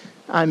there.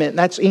 I mean,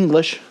 that's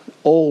English,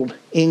 Old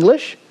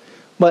English,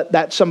 but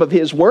that's some of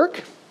his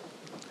work.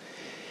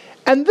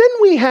 And then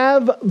we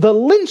have the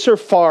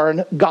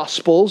Lindisfarne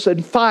Gospels in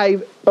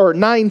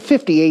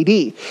 950 AD.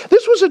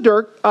 This was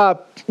a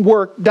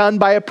work done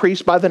by a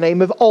priest by the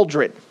name of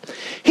Aldred.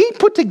 He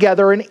put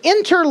together an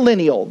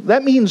interlineal,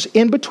 that means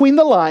in between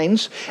the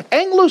lines,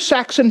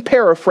 Anglo-Saxon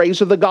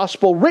paraphrase of the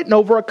Gospel written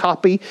over a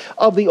copy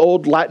of the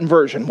Old Latin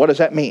version. What does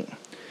that mean?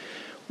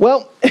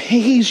 Well,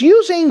 he's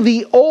using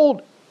the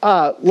Old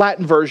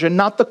Latin version,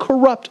 not the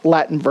corrupt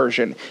Latin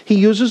version. He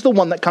uses the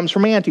one that comes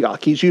from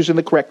Antioch. He's using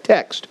the correct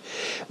text.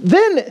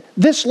 Then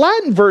this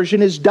Latin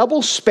version is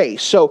double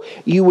spaced. So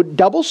you would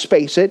double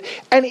space it,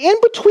 and in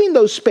between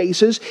those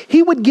spaces,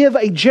 he would give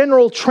a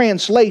general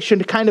translation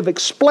to kind of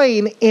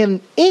explain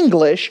in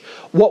English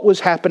what was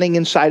happening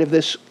inside of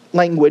this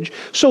language,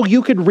 so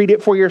you could read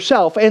it for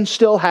yourself and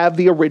still have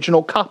the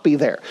original copy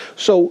there.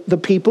 So the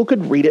people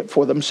could read it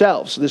for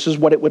themselves. This is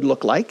what it would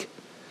look like.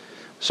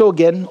 So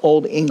again,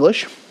 Old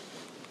English.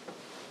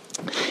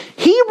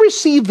 He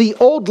received the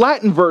Old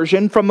Latin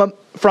version from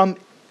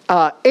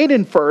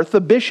Edenfurth,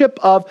 the bishop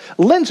of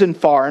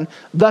Lindisfarne.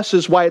 Thus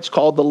is why it's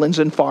called the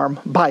Lindisfarne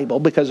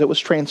Bible, because it was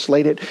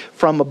translated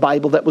from a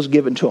Bible that was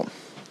given to him.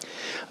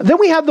 Then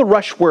we have the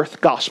Rushworth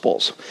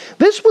Gospels.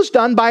 This was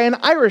done by an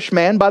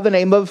Irishman by the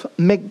name of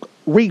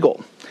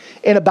McRegal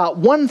in about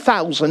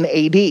 1000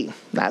 AD.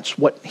 That's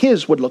what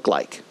his would look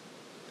like.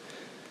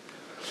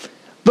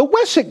 The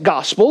Wessex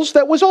Gospels,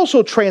 that was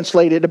also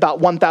translated about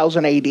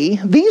 1000 AD,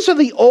 these are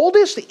the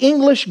oldest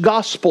English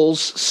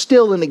Gospels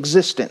still in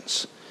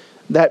existence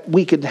that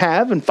we could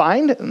have and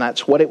find, and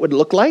that's what it would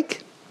look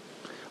like.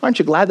 Aren't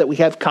you glad that we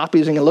have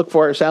copies and can look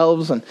for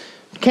ourselves? And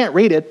can't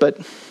read it, but...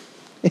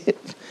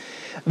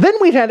 Then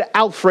we had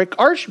Alfric,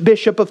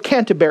 Archbishop of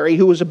Canterbury,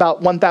 who was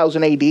about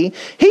 1000 AD.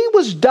 He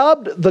was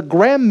dubbed the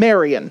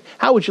Grammarian.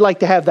 How would you like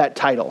to have that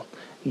title?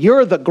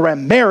 You're the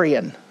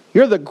grammarian.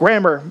 You're the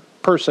grammar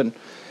person.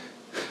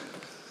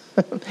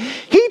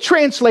 He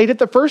translated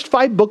the first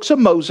 5 books of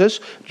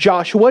Moses,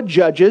 Joshua,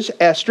 Judges,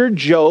 Esther,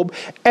 Job,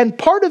 and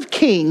part of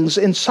Kings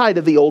inside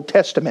of the Old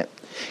Testament.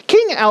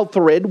 King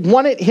Alfred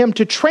wanted him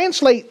to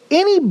translate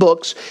any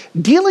books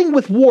dealing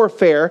with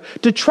warfare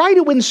to try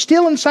to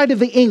instill inside of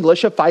the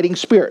English a fighting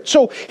spirit.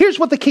 So here's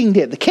what the king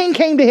did. The king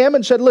came to him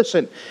and said,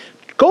 listen,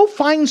 go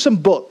find some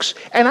books,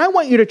 and I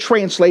want you to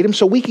translate them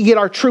so we can get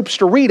our troops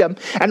to read them.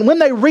 And when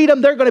they read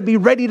them, they're going to be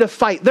ready to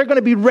fight. They're going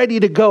to be ready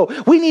to go.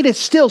 We need to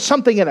instill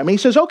something in them. And he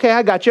says, okay,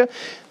 I got you.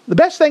 The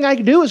best thing I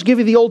can do is give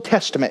you the Old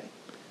Testament.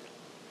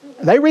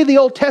 And they read the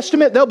Old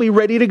Testament, they'll be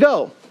ready to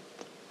go.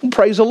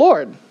 Praise the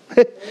Lord.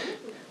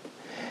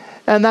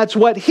 And that's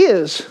what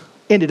his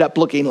ended up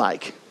looking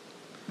like.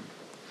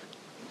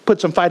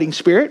 Put some fighting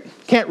spirit.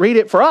 Can't read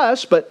it for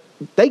us, but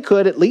they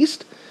could at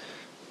least.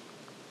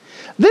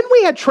 Then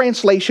we had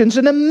translations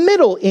in the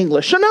Middle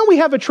English. So now we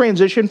have a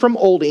transition from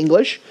Old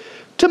English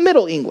to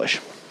Middle English.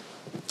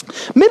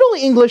 Middle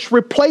English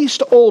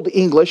replaced Old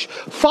English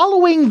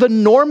following the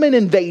Norman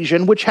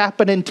invasion, which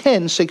happened in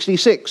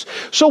 1066.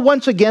 So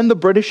once again, the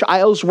British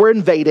Isles were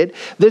invaded,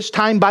 this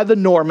time by the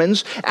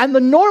Normans, and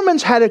the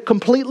Normans had a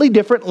completely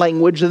different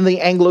language than the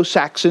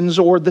Anglo-Saxons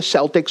or the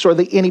Celtics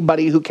or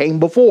anybody who came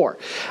before.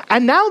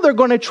 And now they're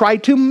going to try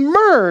to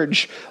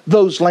merge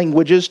those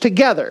languages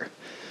together.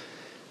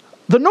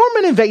 The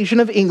Norman invasion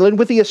of England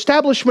with the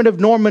establishment of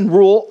Norman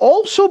rule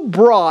also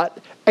brought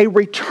a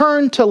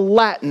return to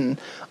Latin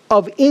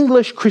of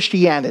English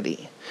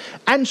Christianity.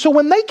 And so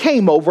when they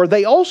came over,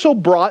 they also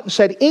brought and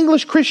said,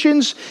 English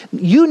Christians,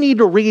 you need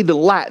to read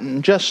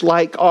Latin, just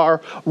like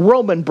our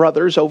Roman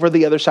brothers over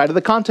the other side of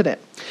the continent.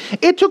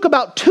 It took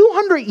about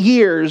 200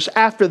 years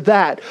after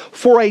that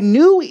for a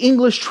new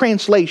English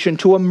translation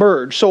to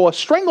emerge. So a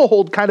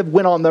stranglehold kind of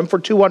went on them for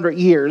 200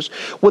 years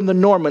when the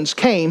Normans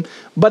came.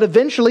 But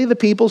eventually the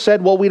people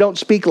said, well, we don't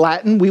speak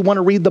Latin. We want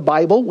to read the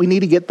Bible. We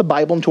need to get the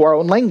Bible into our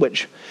own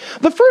language.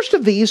 The first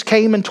of these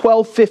came in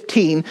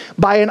 1215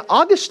 by an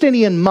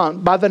Augustinian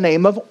monk by the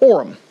name of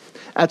Orem.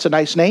 That's a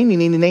nice name. You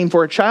need a name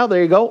for a child.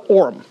 There you go,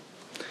 Orem.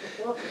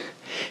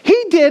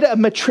 He did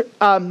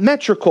a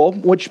metrical,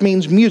 which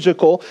means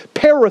musical,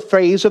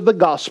 paraphrase of the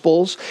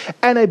Gospels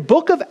and a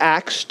book of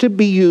Acts to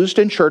be used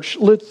in church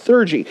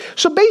liturgy.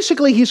 So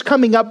basically, he's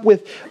coming up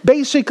with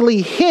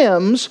basically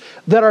hymns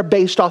that are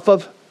based off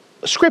of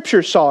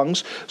Scripture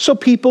songs so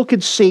people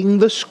could sing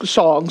the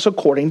songs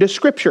according to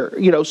Scripture.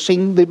 You know,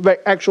 sing the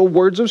actual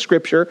words of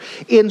Scripture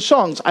in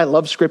songs. I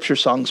love Scripture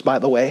songs, by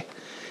the way.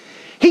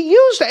 He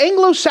used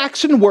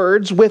Anglo-Saxon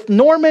words with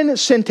Norman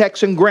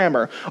syntax and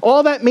grammar.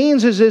 All that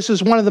means is this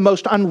is one of the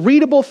most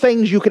unreadable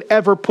things you could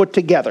ever put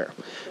together,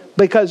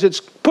 because it's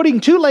putting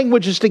two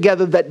languages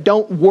together that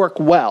don't work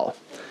well.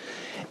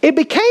 It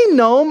became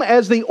known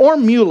as the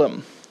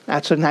Ormulum.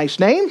 That's a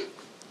nice name.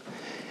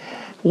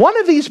 One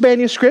of these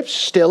manuscripts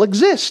still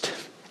exists,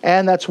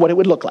 and that's what it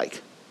would look like.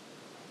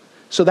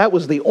 So that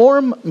was the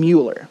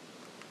Ormmuller.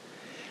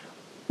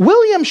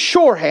 William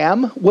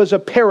Shoreham was a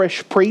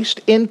parish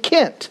priest in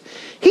Kent.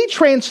 He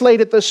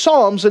translated the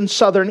Psalms in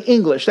Southern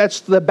English.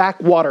 That's the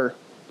backwater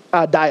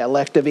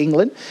dialect of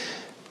England.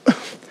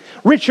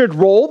 Richard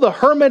Rolle, the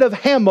Hermit of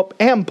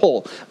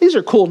Hampole. These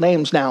are cool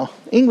names now.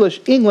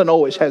 England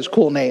always has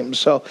cool names.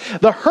 So,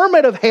 the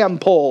Hermit of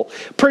Hampole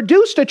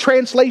produced a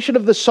translation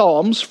of the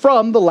Psalms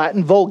from the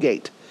Latin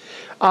Vulgate.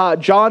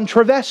 John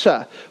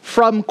Travessa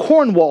from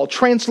Cornwall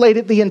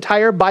translated the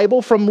entire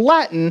Bible from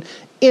Latin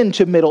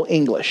into Middle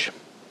English.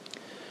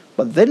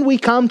 But then we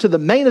come to the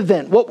main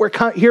event, what we're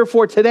here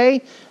for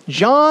today,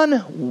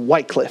 John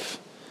Wycliffe.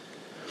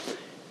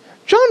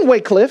 John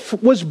Wycliffe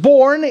was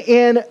born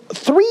in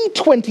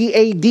 320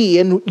 AD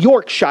in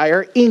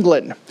Yorkshire,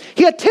 England.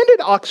 He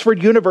attended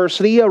Oxford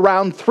University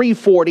around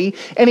 340,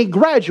 and he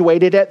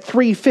graduated at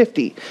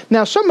 350.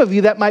 Now, some of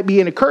you, that might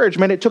be an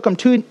encouragement. It took him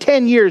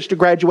 10 years to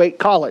graduate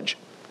college.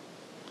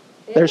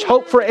 There's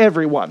hope for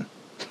everyone.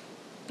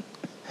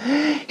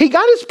 He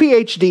got his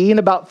PhD in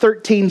about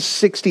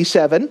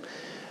 1367.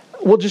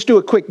 We'll just do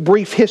a quick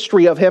brief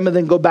history of him and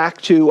then go back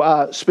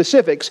to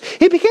specifics.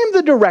 He became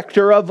the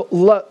director of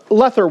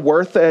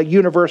Lutterworth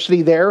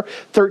University there,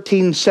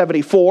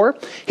 1374.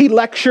 He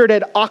lectured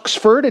at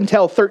Oxford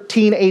until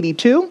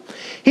 1382.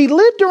 He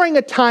lived during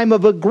a time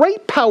of a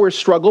great power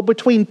struggle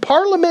between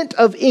Parliament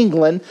of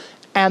England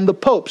and the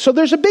Pope. So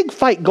there's a big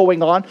fight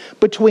going on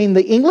between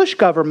the English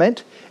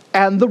government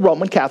and the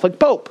Roman Catholic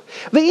Pope.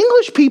 The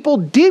English people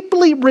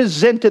deeply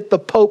resented the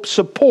Pope's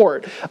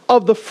support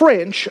of the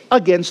French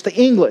against the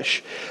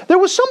English. There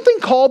was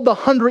something called the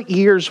 100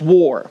 Years'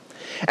 War.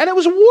 And it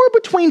was a war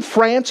between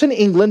France and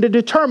England to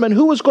determine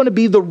who was going to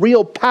be the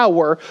real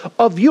power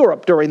of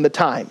Europe during the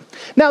time.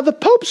 Now, the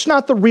Pope's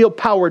not the real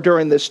power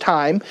during this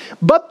time,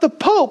 but the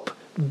Pope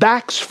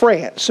backs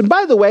France. And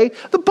by the way,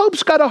 the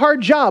Pope's got a hard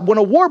job. When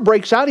a war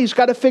breaks out, he's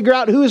got to figure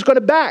out who he's going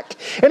to back.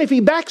 And if he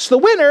backs the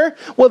winner,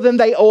 well, then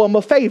they owe him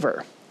a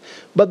favor.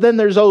 But then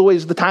there's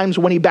always the times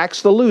when he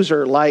backs the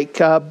loser, like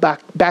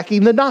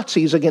backing the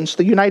Nazis against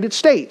the United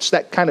States.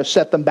 That kind of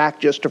set them back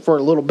just for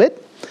a little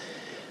bit.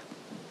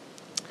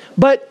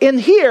 But in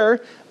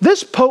here,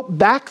 this Pope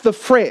backed the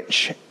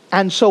French.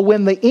 And so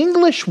when the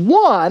English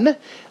won,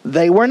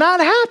 they were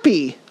not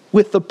happy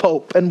with the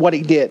Pope and what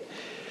he did.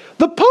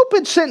 The Pope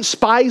had sent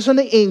spies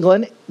into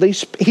England.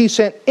 He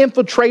sent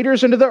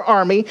infiltrators into their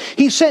army.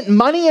 He sent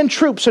money and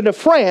troops into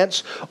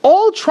France,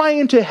 all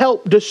trying to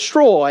help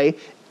destroy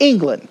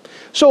England.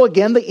 So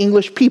again, the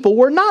English people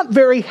were not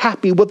very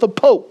happy with the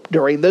Pope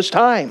during this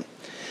time.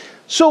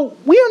 So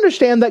we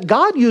understand that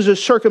God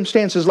uses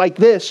circumstances like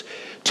this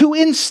to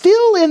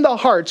instill in the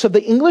hearts of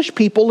the English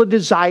people a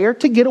desire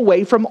to get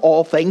away from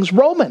all things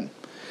Roman.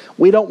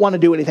 We don't want to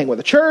do anything with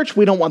the church.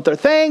 We don't want their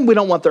thing. We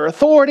don't want their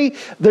authority.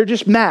 They're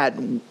just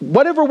mad.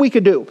 Whatever we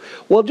could do.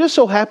 Well, it just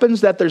so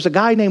happens that there's a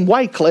guy named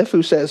Wycliffe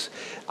who says,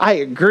 I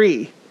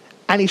agree.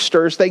 And he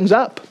stirs things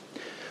up.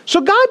 So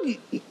God,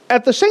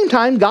 at the same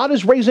time, God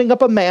is raising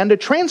up a man to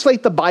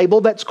translate the Bible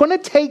that's going to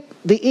take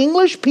the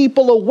English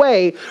people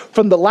away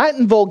from the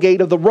Latin Vulgate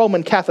of the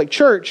Roman Catholic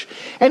Church,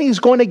 and he's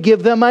going to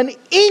give them an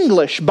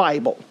English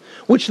Bible,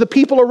 which the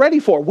people are ready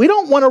for. We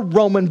don't want a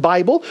Roman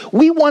Bible.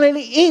 We want an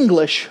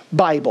English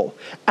Bible.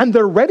 And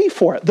they're ready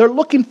for it. They're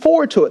looking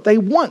forward to it. They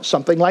want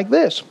something like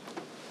this.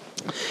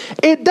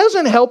 It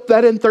doesn't help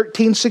that in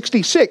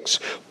 1366,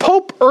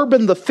 Pope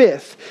Urban V,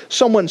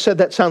 someone said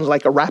that sounds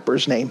like a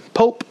rapper's name,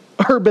 Pope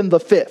Urban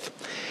V,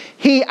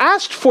 he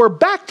asked for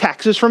back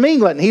taxes from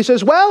England. He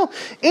says, well,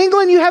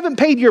 England, you haven't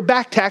paid your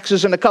back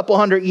taxes in a couple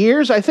hundred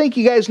years. I think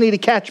you guys need to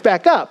catch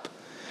back up.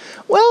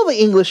 Well, the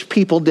English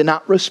people did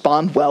not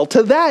respond well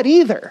to that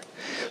either.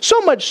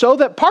 So much so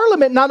that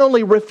Parliament not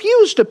only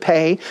refused to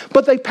pay,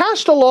 but they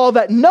passed a law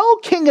that no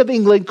king of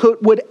England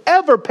would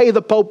ever pay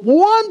the Pope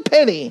 1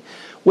 penny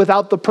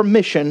without the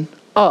permission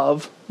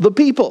of the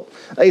people.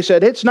 They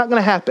said, it's not going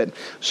to happen.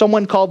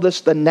 Someone called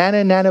this the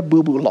Nana Nana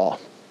Boo Boo Law.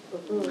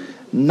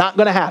 Not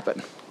going to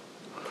happen.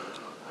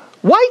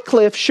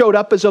 Wycliffe showed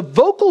up as a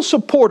vocal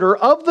supporter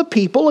of the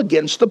people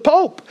against the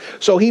Pope.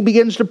 So he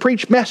begins to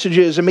preach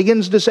messages and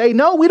begins to say,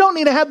 no, we don't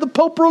need to have the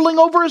Pope ruling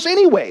over us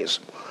anyways.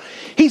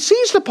 He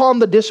seized upon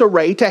the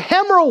disarray to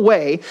hammer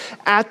away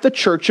at the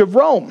Church of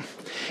Rome.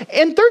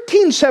 In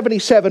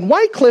 1377,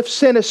 Wycliffe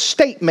sent a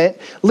statement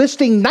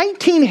listing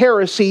 19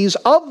 heresies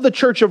of the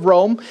Church of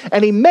Rome,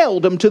 and he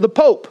mailed them to the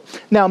Pope.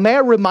 Now, may I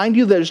remind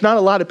you, there's not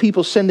a lot of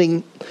people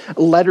sending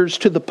letters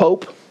to the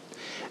Pope.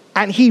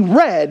 And he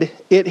read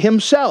it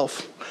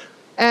himself,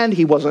 and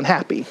he wasn't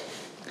happy.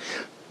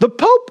 The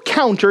Pope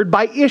countered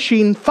by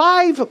issuing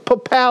 5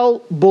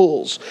 papal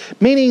bulls,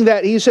 meaning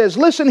that he says,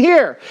 listen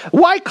here,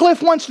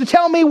 Wycliffe wants to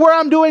tell me where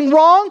I'm doing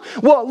wrong.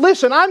 Well,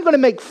 listen, I'm going to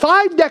make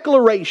 5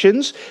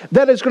 declarations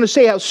that is going to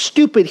say how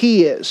stupid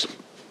he is.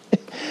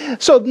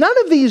 So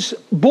none of these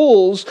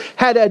bulls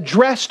had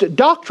addressed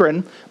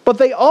doctrine, but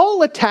they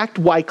all attacked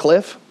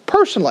Wycliffe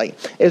personally.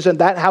 Isn't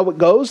that how it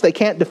goes? They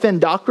can't defend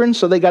doctrine,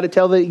 so they got to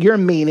tell that you're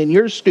mean and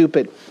you're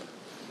stupid.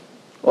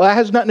 Well, that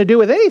has nothing to do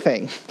with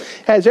anything.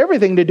 It has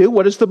everything to do with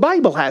what does the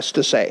Bible has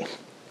to say.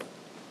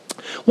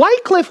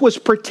 Wycliffe was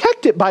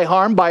protected by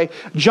harm by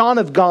John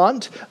of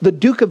Gaunt, the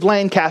Duke of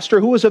Lancaster,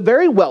 who was a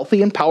very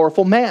wealthy and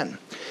powerful man.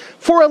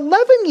 For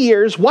 11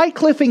 years,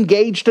 Wycliffe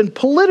engaged in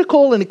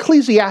political and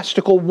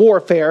ecclesiastical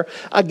warfare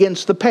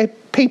against the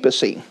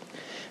papacy.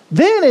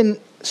 Then in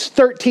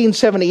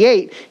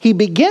 1378, he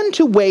began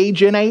to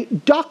wage in a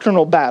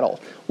doctrinal battle.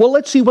 Well,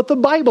 let's see what the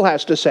Bible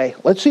has to say.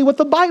 Let's see what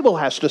the Bible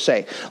has to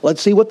say.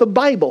 Let's see what the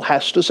Bible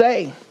has to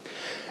say.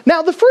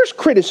 Now, the first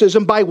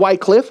criticism by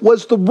Wycliffe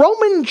was the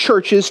Roman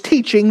Church's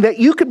teaching that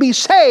you could be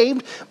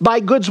saved by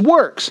good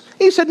works.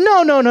 He said,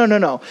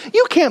 no.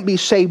 You can't be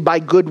saved by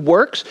good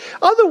works.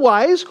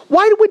 Otherwise,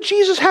 why would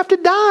Jesus have to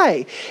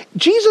die?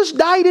 Jesus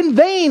died in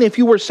vain if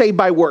you were saved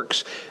by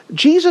works.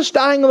 Jesus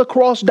dying on the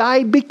cross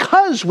died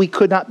because we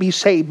could not be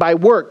saved by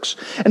works.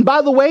 And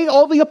by the way,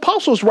 all the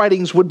apostles'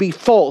 writings would be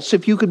false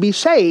if you could be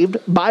saved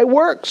by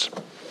works.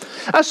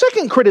 A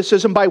second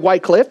criticism by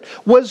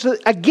Wycliffe was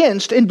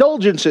against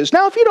indulgences.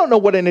 Now, if you don't know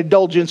what an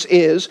indulgence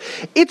is,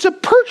 it's a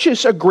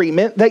purchase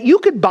agreement that you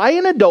could buy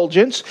an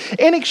indulgence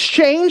in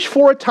exchange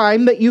for a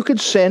time that you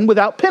could sin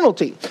without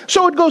penalty.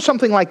 So it goes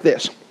something like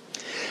this.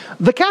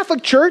 The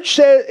Catholic Church,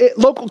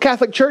 local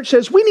Catholic Church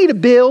says, we need to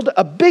build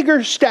a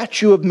bigger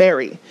statue of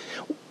Mary.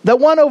 The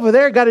one over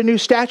there got a new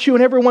statue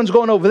and everyone's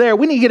going over there.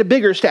 We need to get a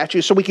bigger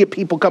statue so we get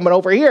people coming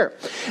over here.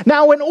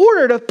 Now, in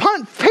order to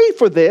pay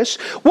for this,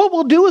 what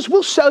we'll do is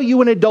we'll sell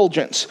you an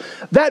indulgence.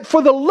 That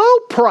for the low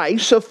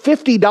price of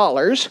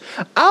 $50,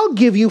 I'll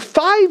give you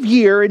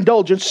 5-year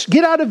indulgence,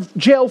 get out of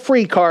jail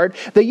free card,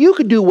 that you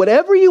could do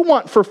whatever you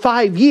want for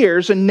 5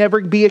 years and never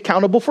be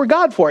accountable for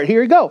God for it.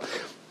 Here you go.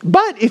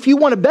 But if you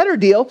want a better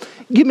deal,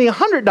 give me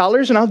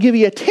 $100 and I'll give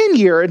you a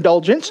 10-year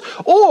indulgence.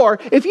 Or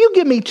if you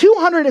give me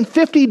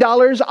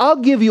 $250, I'll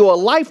give you a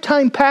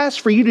lifetime pass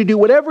for you to do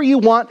whatever you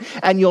want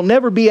and you'll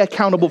never be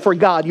accountable for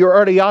God. You're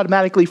already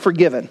automatically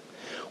forgiven.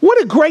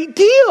 What a great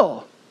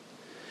deal.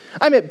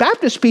 I mean,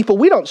 Baptist people,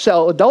 we don't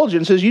sell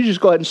indulgences. You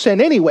just go ahead and sin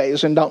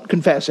anyways and don't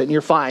confess it and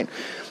you're fine.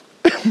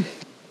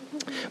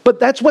 But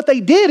that's what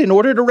they did in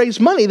order to raise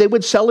money. They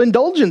would sell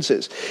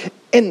indulgences.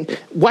 And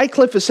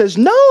Wycliffe says,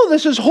 no,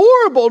 this is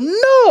horrible.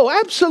 No,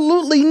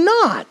 absolutely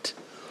not.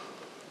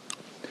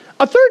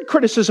 A third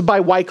criticism by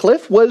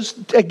Wycliffe was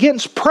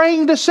against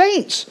praying to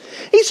saints.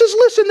 He says,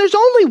 listen, there's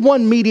only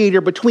one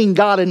mediator between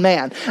God and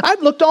man.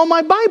 I've looked all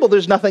my Bible.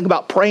 There's nothing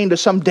about praying to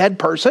some dead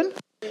person.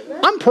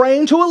 I'm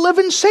praying to a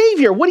living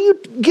Savior. What are you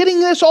getting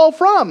this all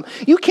from?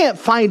 You can't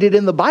find it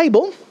in the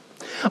Bible.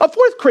 A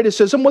fourth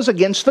criticism was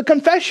against the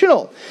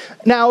confessional.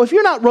 Now, if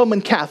you're not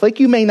Roman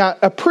Catholic, you may not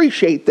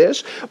appreciate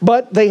this,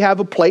 but they have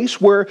a place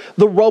where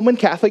the Roman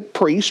Catholic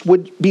priest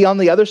would be on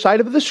the other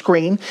side of the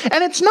screen,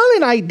 and it's not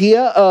an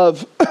idea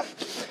of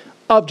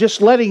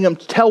just letting them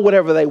tell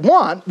whatever they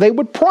want. They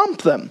would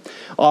prompt them.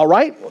 All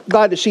right,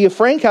 glad to see you,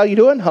 Frank. How you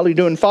doing? How are you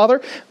doing,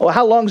 Father? Well,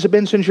 how long has it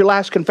been since your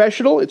last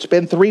confessional? It's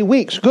been 3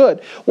 weeks.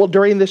 Good. Well,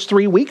 during this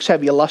 3 weeks,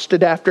 have you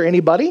lusted after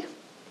anybody?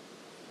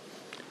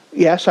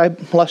 Yes, I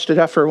lusted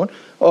after one.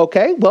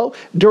 Okay, well,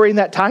 during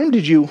that time,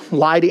 did you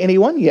lie to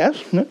anyone?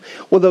 Yes.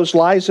 Were those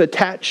lies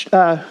attached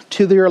to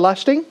your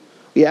lusting?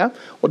 Yeah.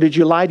 Well, did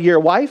you lie to your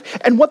wife?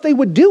 And what they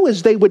would do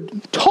is they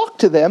would talk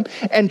to them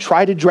and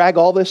try to drag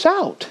all this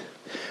out.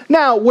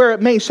 Now, where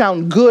it may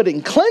sound good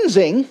and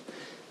cleansing,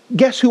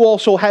 guess who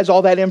also has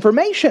all that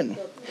information?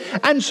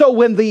 And so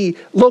when the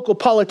local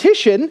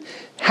politician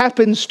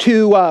happens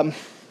to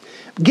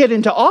get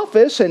into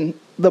office and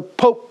the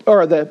Pope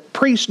or the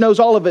priest knows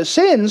all of his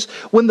sins,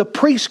 when the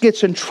priest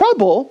gets in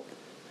trouble,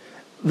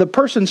 the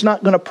person's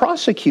not going to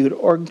prosecute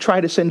or try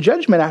to send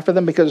judgment after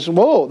them because,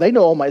 whoa, they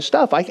know all my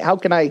stuff. How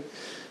can I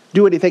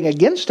do anything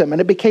against them?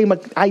 And it became an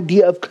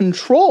idea of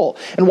control.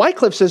 And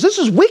Wycliffe says, this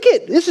is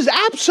wicked. This is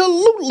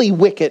absolutely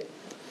wicked.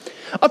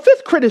 A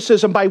fifth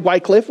criticism by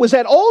Wycliffe was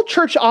that all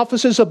church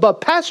offices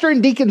above pastor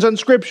and deacons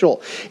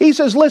unscriptural. He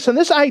says, listen,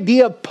 this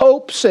idea of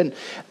popes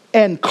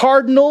and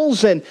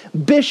cardinals and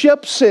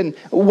bishops and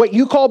what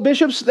you call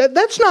bishops,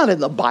 that's not in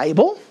the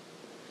Bible.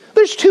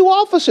 There's 2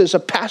 offices, a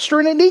pastor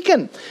and a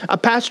deacon. A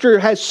pastor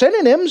has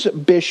synonyms,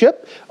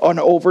 bishop, an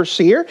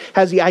overseer,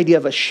 has the idea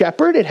of a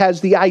shepherd, it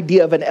has the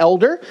idea of an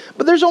elder,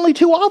 but there's only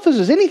 2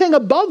 offices. Anything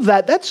above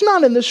that, that's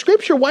not in the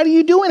scripture. What are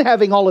you doing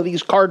having all of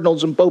these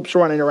cardinals and popes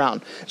running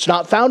around? It's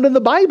not found in the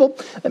Bible.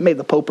 That made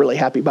the Pope really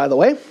happy, by the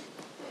way.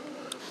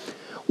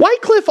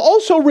 Wycliffe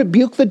also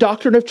rebuked the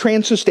doctrine of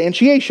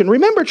transubstantiation.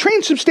 Remember,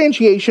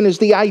 transubstantiation is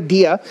the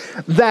idea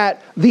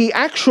that the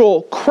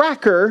actual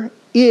cracker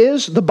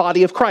is the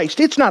body of Christ.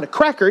 It's not a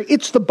cracker,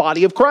 it's the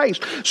body of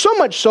Christ. So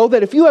much so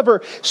that if you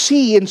ever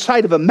see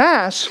inside of a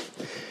mass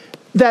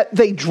that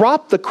they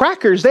drop the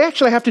crackers, they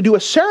actually have to do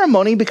a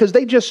ceremony because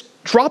they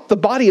just drop the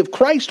body of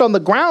Christ on the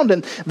ground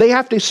and they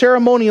have to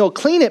ceremonial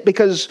clean it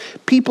because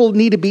people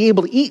need to be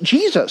able to eat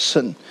Jesus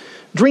and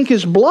drink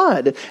his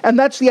blood. And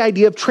that's the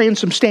idea of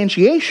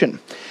transubstantiation.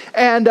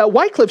 And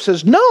Wycliffe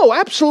says, no,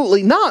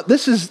 absolutely not.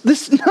 This is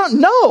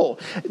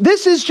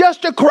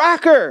just a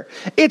cracker.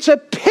 It's a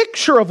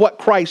picture of what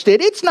Christ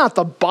did. It's not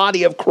the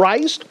body of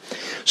Christ.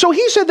 So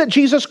he said that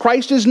Jesus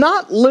Christ is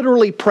not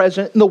literally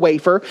present in the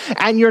wafer,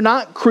 and you're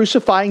not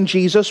crucifying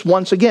Jesus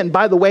once again.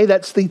 By the way,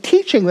 that's the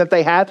teaching that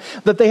they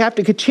have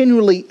to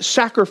continually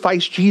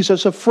sacrifice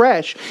Jesus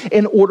afresh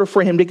in order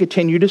for him to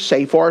continue to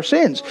save for our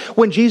sins.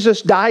 When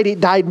Jesus died, it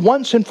died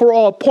once and for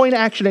all, a point,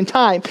 action, and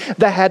time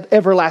that had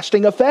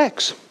everlasting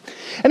effects.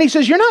 And he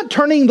says, you're not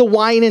turning the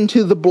wine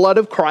into the blood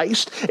of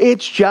Christ.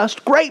 It's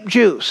just grape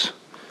juice.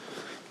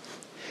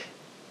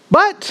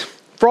 But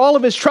for all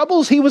of his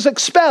troubles, he was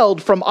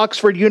expelled from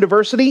Oxford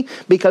University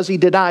because he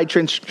denied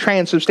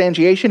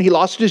transubstantiation. He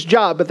lost his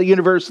job at the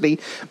university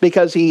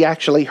because he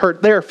actually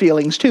hurt their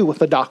feelings too with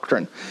the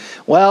doctrine.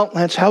 Well,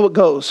 that's how it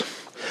goes.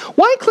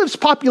 Wycliffe's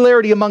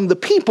popularity among the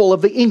people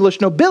of the English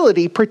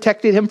nobility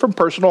protected him from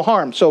personal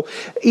harm. So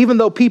even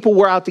though people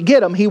were out to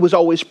get him, he was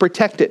always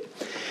protected.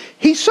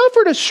 He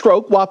suffered a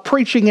stroke while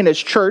preaching in his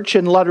church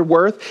in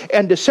Lutterworth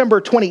on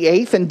December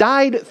 28th and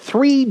died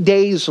 3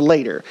 days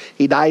later.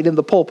 He died in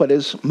the pulpit,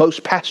 as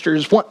most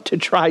pastors want to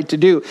try to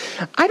do.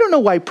 I don't know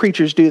why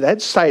preachers do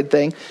that side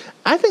thing.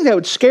 I think that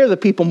would scare the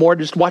people more,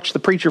 just watch the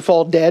preacher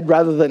fall dead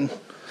rather than...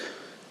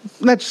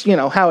 That's,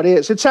 how it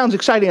is. It sounds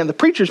exciting on the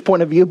preacher's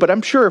point of view, but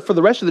I'm sure for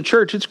the rest of the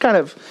church, it's kind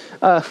of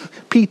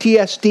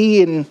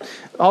PTSD and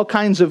all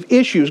kinds of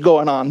issues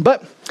going on.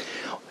 But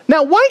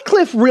now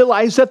Wycliffe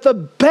realized that the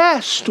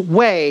best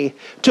way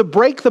to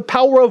break the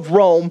power of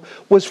Rome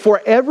was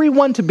for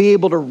everyone to be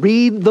able to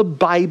read the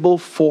Bible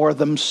for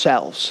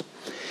themselves.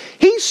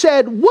 He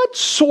said, what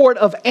sort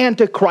of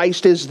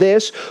Antichrist is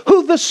this,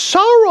 who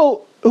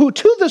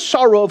to the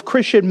sorrow of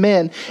Christian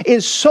men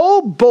is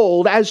so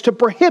bold as to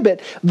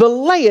prohibit the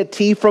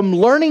laity from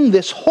learning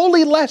this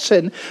holy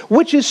lesson,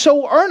 which is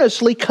so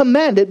earnestly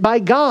commanded by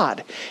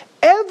God?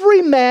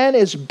 Every man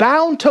is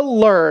bound to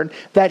learn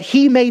that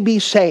he may be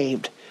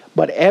saved,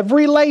 but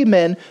every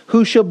layman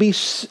who shall be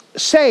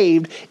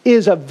saved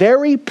is a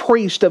very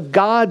priest of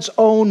God's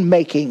own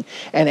making,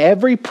 and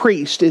every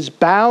priest is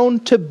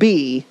bound to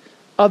be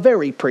a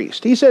very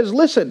priest. He says,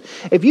 listen,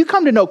 if you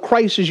come to know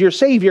Christ as your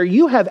Savior,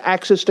 you have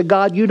access to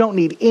God. You don't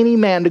need any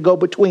man to go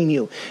between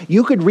you.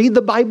 You could read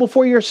the Bible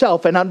for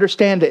yourself and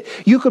understand it.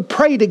 You could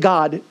pray to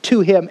God,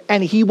 to Him,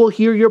 and He will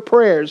hear your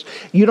prayers.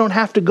 You don't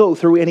have to go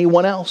through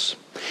anyone else.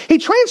 He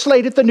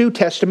translated the New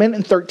Testament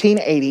in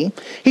 1380.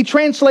 He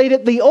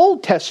translated the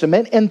Old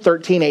Testament in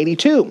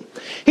 1382.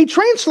 He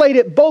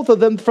translated both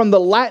of them from the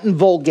Latin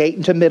Vulgate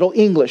into Middle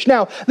English.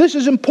 Now, this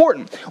is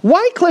important.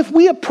 Wycliffe,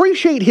 we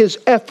appreciate his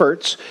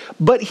efforts,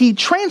 but he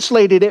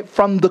translated it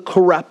from the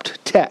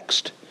corrupt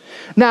text.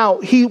 Now,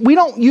 we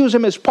don't use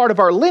him as part of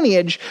our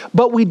lineage,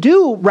 but we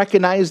do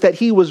recognize that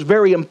he was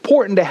very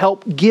important to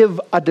help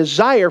give a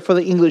desire for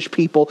the English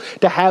people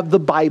to have the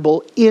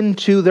Bible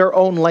into their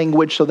own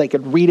language so they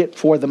could read it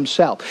for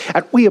themselves.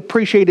 And we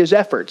appreciate his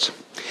efforts.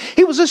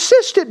 He was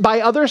assisted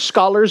by other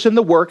scholars in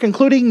the work,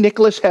 including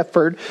Nicholas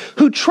Hefford,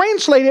 who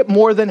translated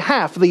more than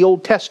half of the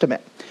Old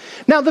Testament.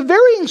 Now, the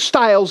varying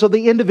styles of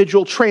the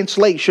individual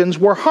translations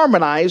were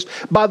harmonized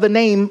by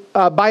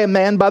a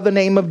man by the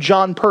name of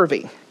John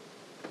Purvey.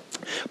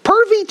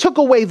 Purvey took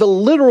away the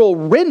literal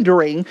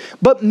rendering,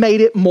 but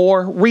made it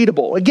more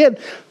readable. Again,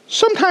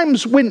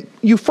 sometimes when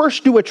you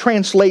first do a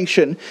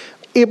translation,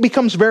 it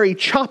becomes very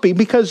choppy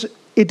because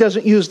it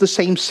doesn't use the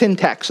same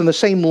syntax and the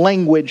same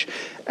language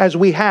as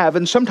we have.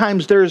 And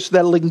sometimes there's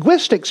the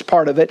linguistics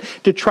part of it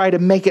to try to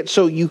make it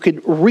so you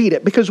could read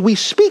it, because we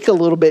speak a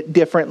little bit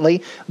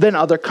differently than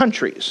other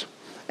countries.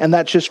 And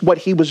that's just what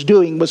he was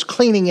doing, was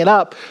cleaning it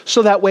up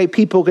so that way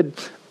people could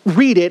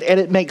read it and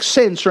it makes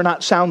sense or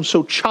not sound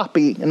so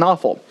choppy and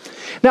awful.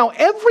 Now,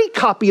 every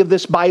copy of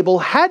this Bible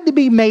had to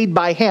be made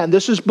by hand.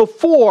 This is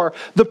before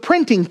the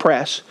printing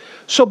press.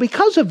 So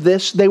because of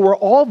this, they were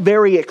all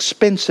very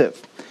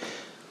expensive.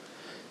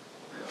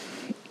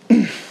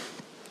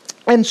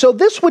 And so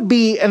this would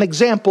be an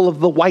example of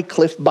the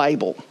Wycliffe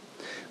Bible.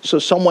 So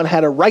someone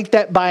had to write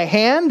that by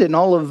hand and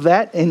all of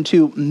that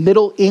into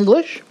Middle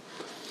English.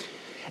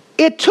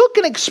 It took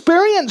an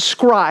experienced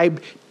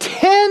scribe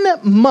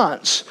 10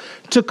 months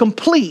to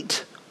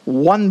complete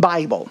one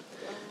Bible.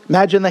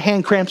 Imagine the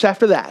hand cramps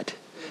after that.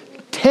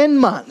 10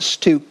 months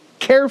to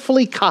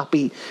carefully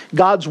copy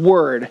God's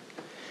Word.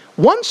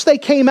 Once they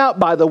came out,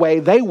 by the way,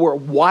 they were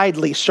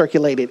widely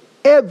circulated.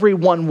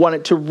 Everyone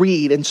wanted to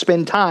read and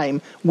spend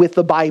time with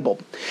the Bible.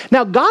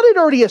 Now, God had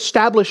already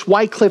established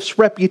Wycliffe's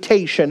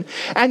reputation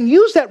and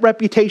used that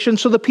reputation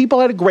so the people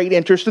had a great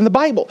interest in the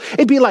Bible.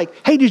 It'd be like,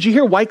 hey, did you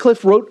hear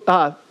Wycliffe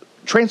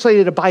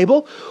translated a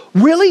Bible?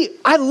 Really?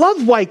 I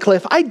love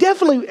Wycliffe.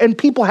 And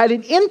people had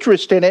an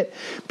interest in it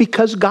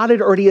because God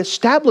had already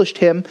established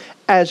him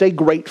as a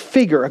great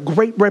figure, a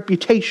great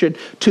reputation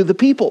to the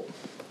people.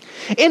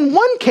 In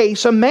one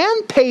case, a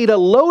man paid a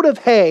load of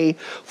hay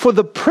for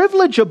the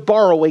privilege of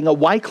borrowing a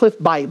Wycliffe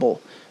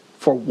Bible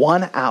for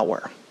 1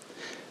 hour.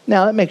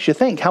 Now, that makes you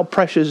think, how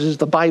precious is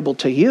the Bible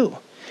to you?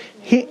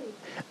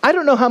 I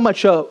don't know how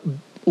much a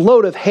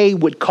load of hay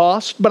would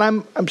cost, but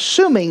I'm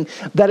assuming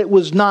that it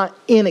was not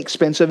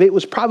inexpensive. It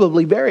was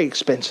probably very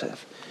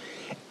expensive.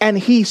 And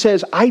he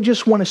says, I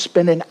just want to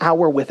spend an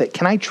hour with it.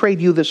 Can I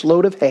trade you this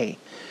load of hay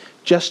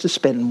just to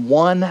spend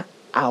 1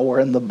 hour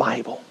in the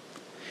Bible?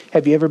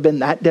 Have you ever been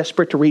that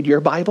desperate to read your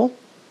Bible?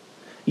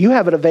 You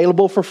have it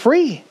available for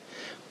free.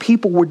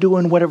 People were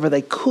doing whatever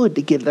they could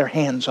to get their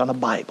hands on a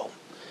Bible.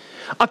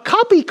 A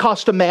copy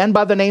cost a man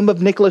by the name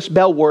of Nicholas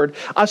Bellward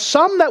a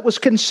sum that was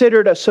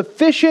considered a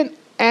sufficient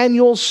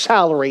annual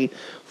salary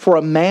for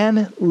a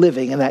man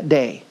living in that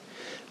day.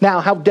 Now,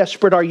 how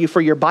desperate are you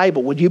for your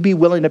Bible? Would you be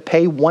willing to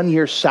pay 1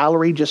 year's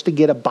salary just to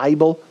get a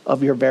Bible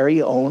of your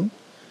very own?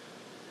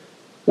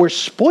 We're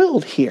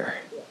spoiled here.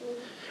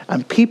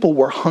 And people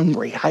were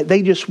hungry.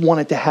 They just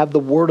wanted to have the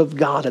Word of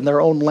God in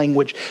their own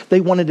language.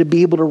 They wanted to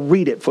be able to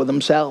read it for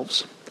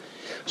themselves.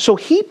 So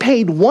he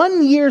paid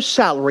 1 year's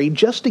salary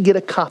just to get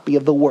a copy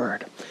of the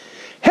Word.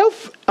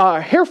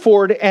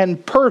 Hereford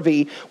and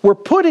Purvey were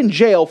put in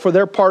jail for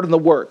their part in the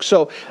work.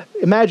 So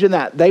imagine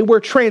that. They were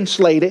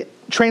translating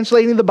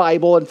the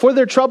Bible, and for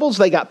their troubles,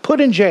 they got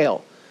put in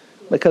jail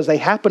because they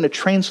happened to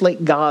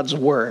translate God's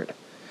Word.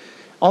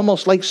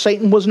 Almost like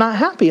Satan was not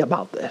happy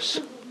about this.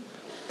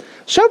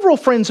 Several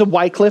friends of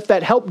Wycliffe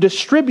that helped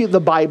distribute the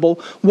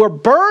Bible were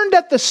burned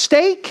at the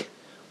stake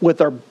with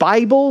their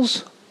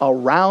Bibles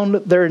around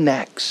their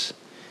necks.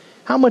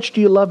 How much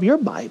do you love your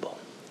Bible?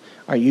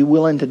 Are you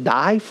willing to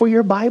die for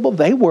your Bible?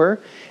 They were,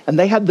 and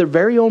they had their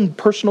very own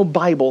personal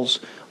Bibles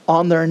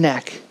on their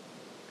neck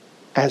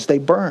as they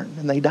burned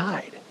and they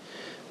died.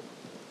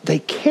 They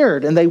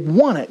cared and they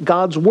wanted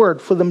God's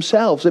Word for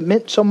themselves. It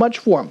meant so much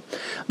for them.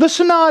 The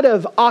Synod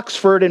of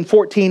Oxford in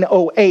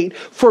 1408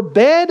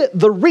 forbade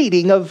the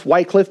reading of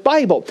Wycliffe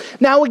Bible.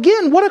 Now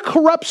again, what a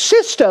corrupt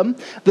system.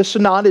 The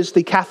Synod is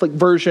the Catholic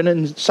version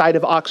inside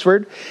of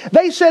Oxford.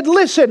 They said,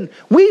 listen,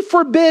 we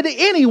forbid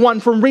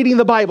anyone from reading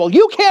the Bible.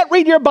 You can't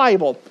read your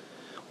Bible.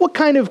 What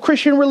kind of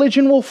Christian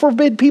religion will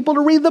forbid people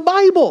to read the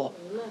Bible?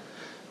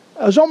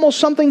 There's almost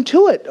something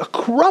to it. A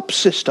corrupt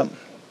system.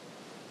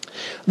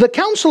 The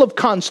Council of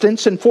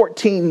Constance in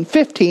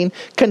 1415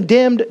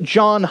 condemned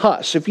John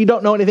Huss. If you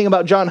don't know anything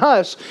about John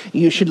Huss,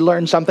 you should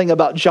learn something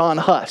about John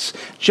Huss.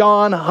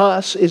 John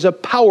Huss is a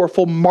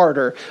powerful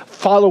martyr,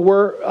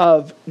 follower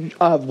of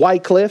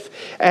Wycliffe,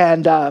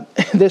 and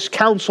this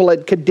council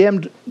had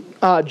condemned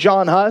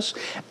John Huss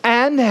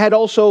and had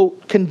also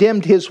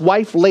condemned his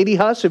wife, Lady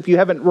Huss. If you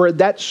haven't read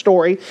that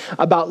story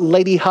about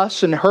Lady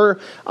Huss and her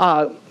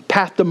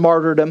path to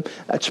martyrdom,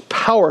 that's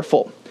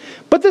powerful.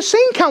 But the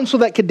same council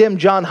that condemned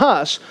John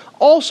Huss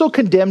also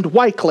condemned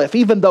Wycliffe,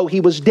 even though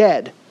he was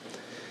dead.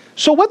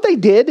 So what they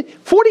did,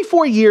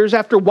 44 years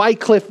after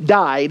Wycliffe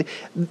died,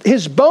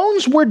 his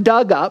bones were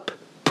dug up,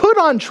 put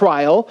on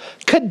trial,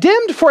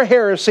 condemned for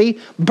heresy,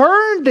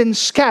 burned and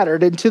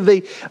scattered into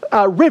the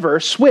river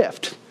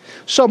Swift.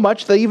 So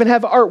much they even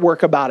have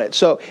artwork about it.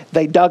 So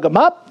they dug him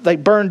up, they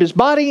burned his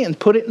body, and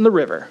put it in the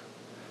river.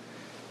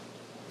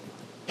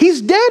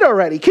 He's dead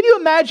already. Can you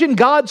imagine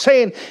God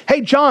saying,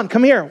 hey, John,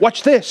 come here,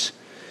 watch this.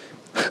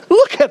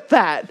 Look at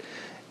that.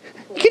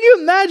 Can you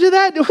imagine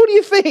that? What do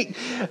you think?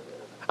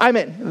 I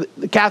mean,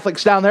 the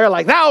Catholics down there are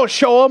like, thou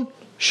show them.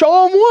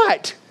 Show them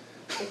what?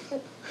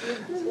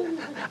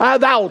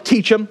 Thou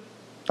teach them.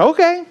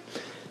 Okay.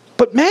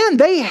 But man,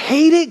 they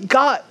hated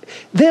God,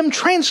 them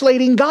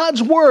translating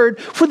God's Word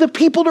for the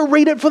people to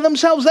read it for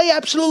themselves. They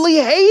absolutely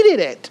hated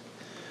it.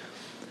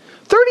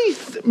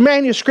 30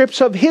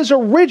 manuscripts of his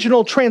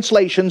original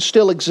translation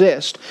still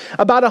exist.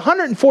 About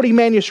 140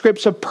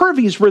 manuscripts of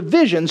Purvey's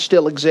revisions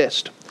still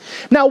exist.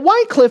 Now,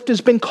 Wycliffe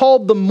has been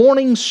called the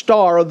morning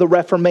star of the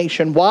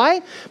Reformation.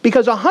 Why?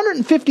 Because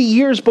 150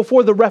 years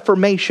before the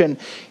Reformation,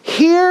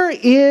 here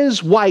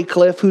is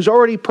Wycliffe who's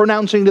already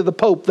pronouncing to the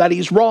Pope that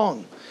he's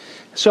wrong.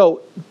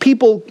 So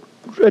people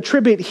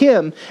attribute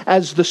him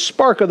as the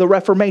spark of the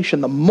Reformation,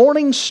 the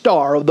morning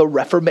star of the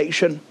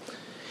Reformation.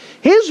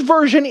 His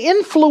version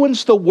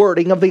influenced the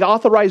wording of the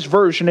authorized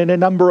version in a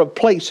number of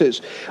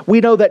places. We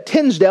know that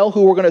Tinsdale,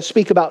 who we're going to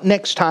speak about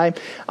next time,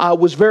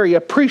 was very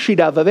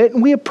appreciative of it,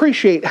 and we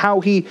appreciate how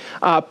he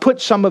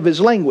put some of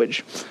his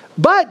language.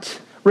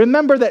 But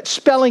remember that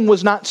spelling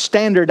was not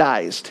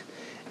standardized.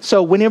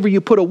 So whenever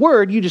you put a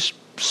word, you just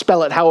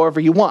spell it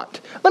however you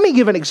want. Let me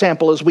give an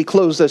example as we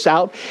close this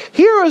out.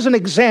 Here is an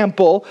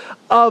example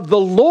of the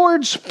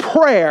Lord's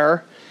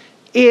Prayer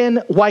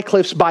in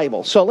Wycliffe's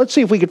Bible. So let's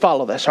see if we can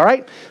follow this, all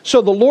right?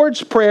 So the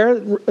Lord's Prayer,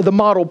 the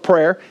model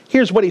prayer,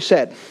 here's what he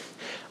said.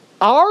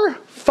 Our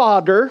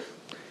Father,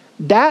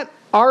 that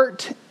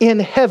art in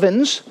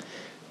heavens,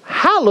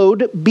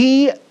 hallowed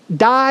be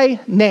thy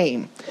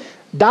name.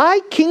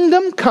 Thy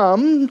kingdom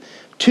come,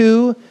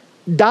 to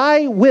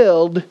thy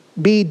will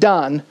be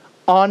done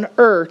on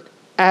earth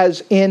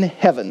as in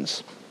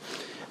heavens.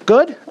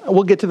 Good?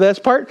 We'll get to this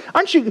part.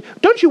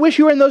 Don't you wish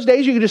you were in those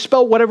days you could just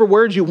spell whatever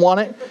words you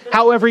want it,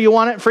 however you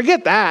want it?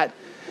 Forget that.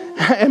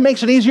 It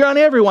makes it easier on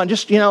everyone.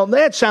 Just,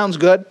 that sounds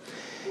good.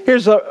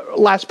 Here's the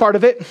last part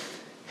of it.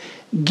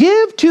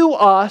 Give to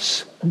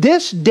us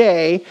this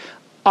day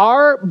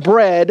our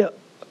bread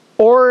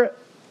or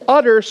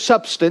utter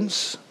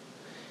substance,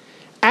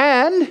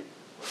 and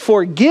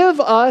forgive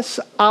us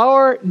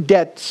our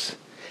debts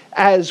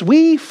as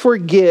we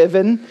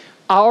forgiven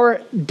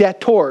our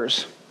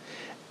debtors.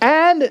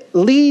 And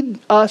lead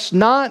us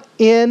not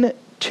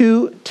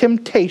into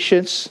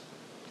temptation,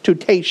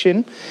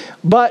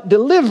 but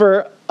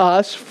deliver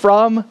us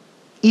from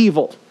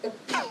evil.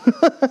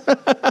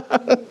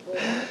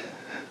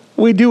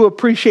 We do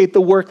appreciate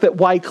the work that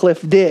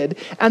Wycliffe did.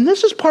 And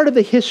this is part of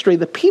the history.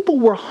 The people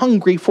were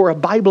hungry for a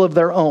Bible of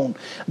their own.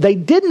 They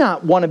did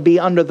not want to be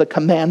under the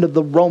command of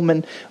the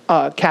Roman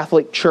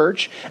Catholic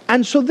Church.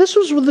 And so this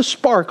was where the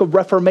spark of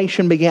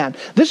Reformation began.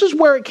 This is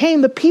where it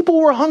came. The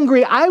people were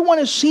hungry. I want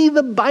to see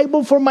the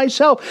Bible for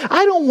myself.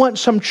 I don't want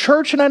some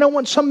church and I don't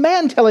want some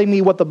man telling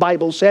me what the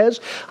Bible says.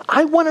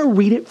 I want to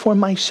read it for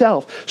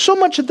myself. So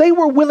much that they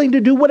were willing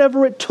to do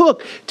whatever it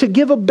took to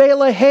give a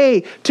bale of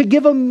hay, to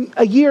give them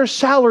a year's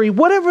salary,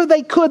 whatever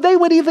they could. They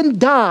would even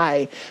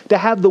die to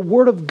have the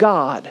Word of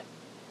God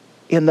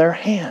in their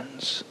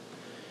hands.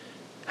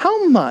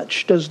 How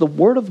much does the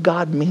Word of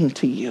God mean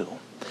to you?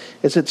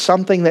 Is it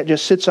something that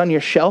just sits on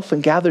your shelf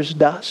and gathers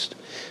dust?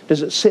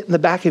 Does it sit in the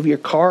back of your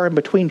car in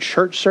between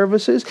church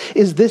services?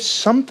 Is this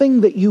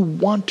something that you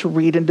want to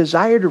read and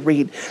desire to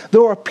read?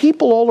 There are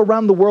people all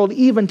around the world,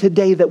 even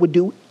today, that would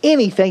do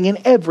anything and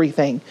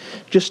everything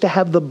just to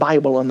have the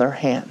Bible in their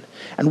hand.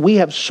 And we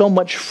have so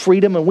much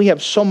freedom and we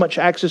have so much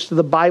access to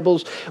the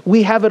Bibles.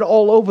 We have it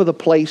all over the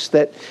place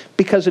that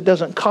because it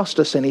doesn't cost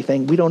us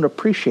anything, we don't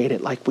appreciate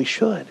it like we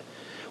should.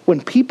 When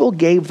people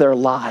gave their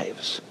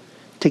lives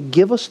to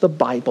give us the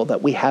Bible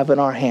that we have in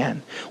our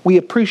hand, we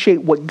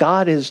appreciate what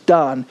God has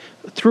done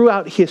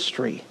throughout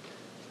history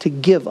to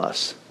give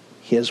us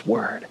His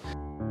Word.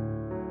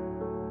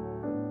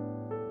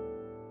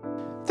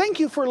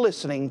 Thank you for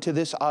listening to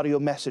this audio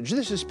message.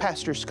 This is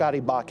Pastor Scotty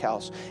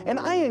Bachhaus, and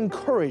I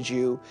encourage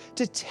you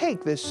to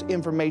take this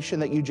information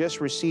that you just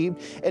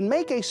received and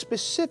make a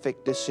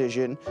specific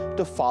decision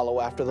to follow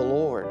after the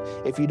Lord.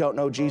 If you don't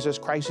know Jesus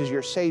Christ as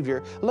your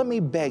Savior, let me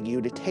beg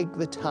you to take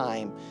the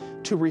time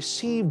to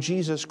receive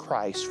Jesus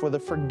Christ for the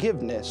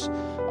forgiveness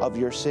of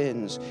your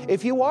sins.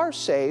 If you are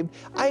saved,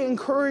 I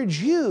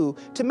encourage you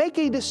to make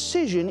a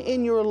decision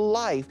in your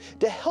life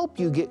to help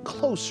you get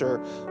closer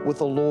with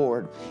the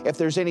Lord. If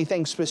there's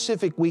anything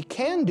specific we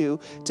can do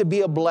to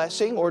be a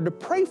blessing or to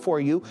pray for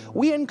you,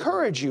 we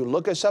encourage you.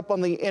 Look us up on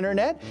the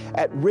internet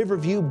at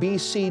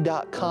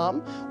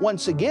riverviewbc.com.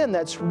 Once again,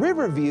 that's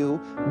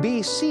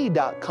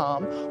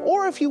riverviewbc.com.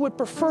 Or if you would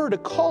prefer to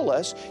call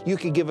us, you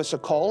could give us a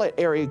call at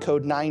area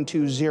code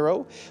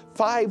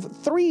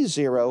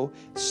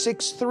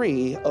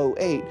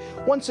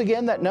 920-530-6308. Once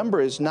again, that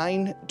number is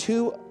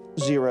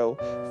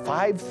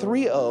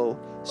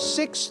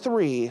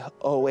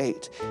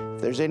 920-530-6308.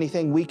 If there's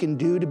anything we can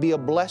do to be a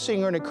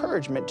blessing or an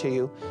encouragement to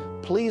you,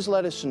 please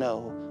let us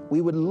know. We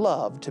would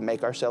love to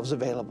make ourselves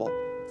available.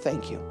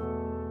 Thank you.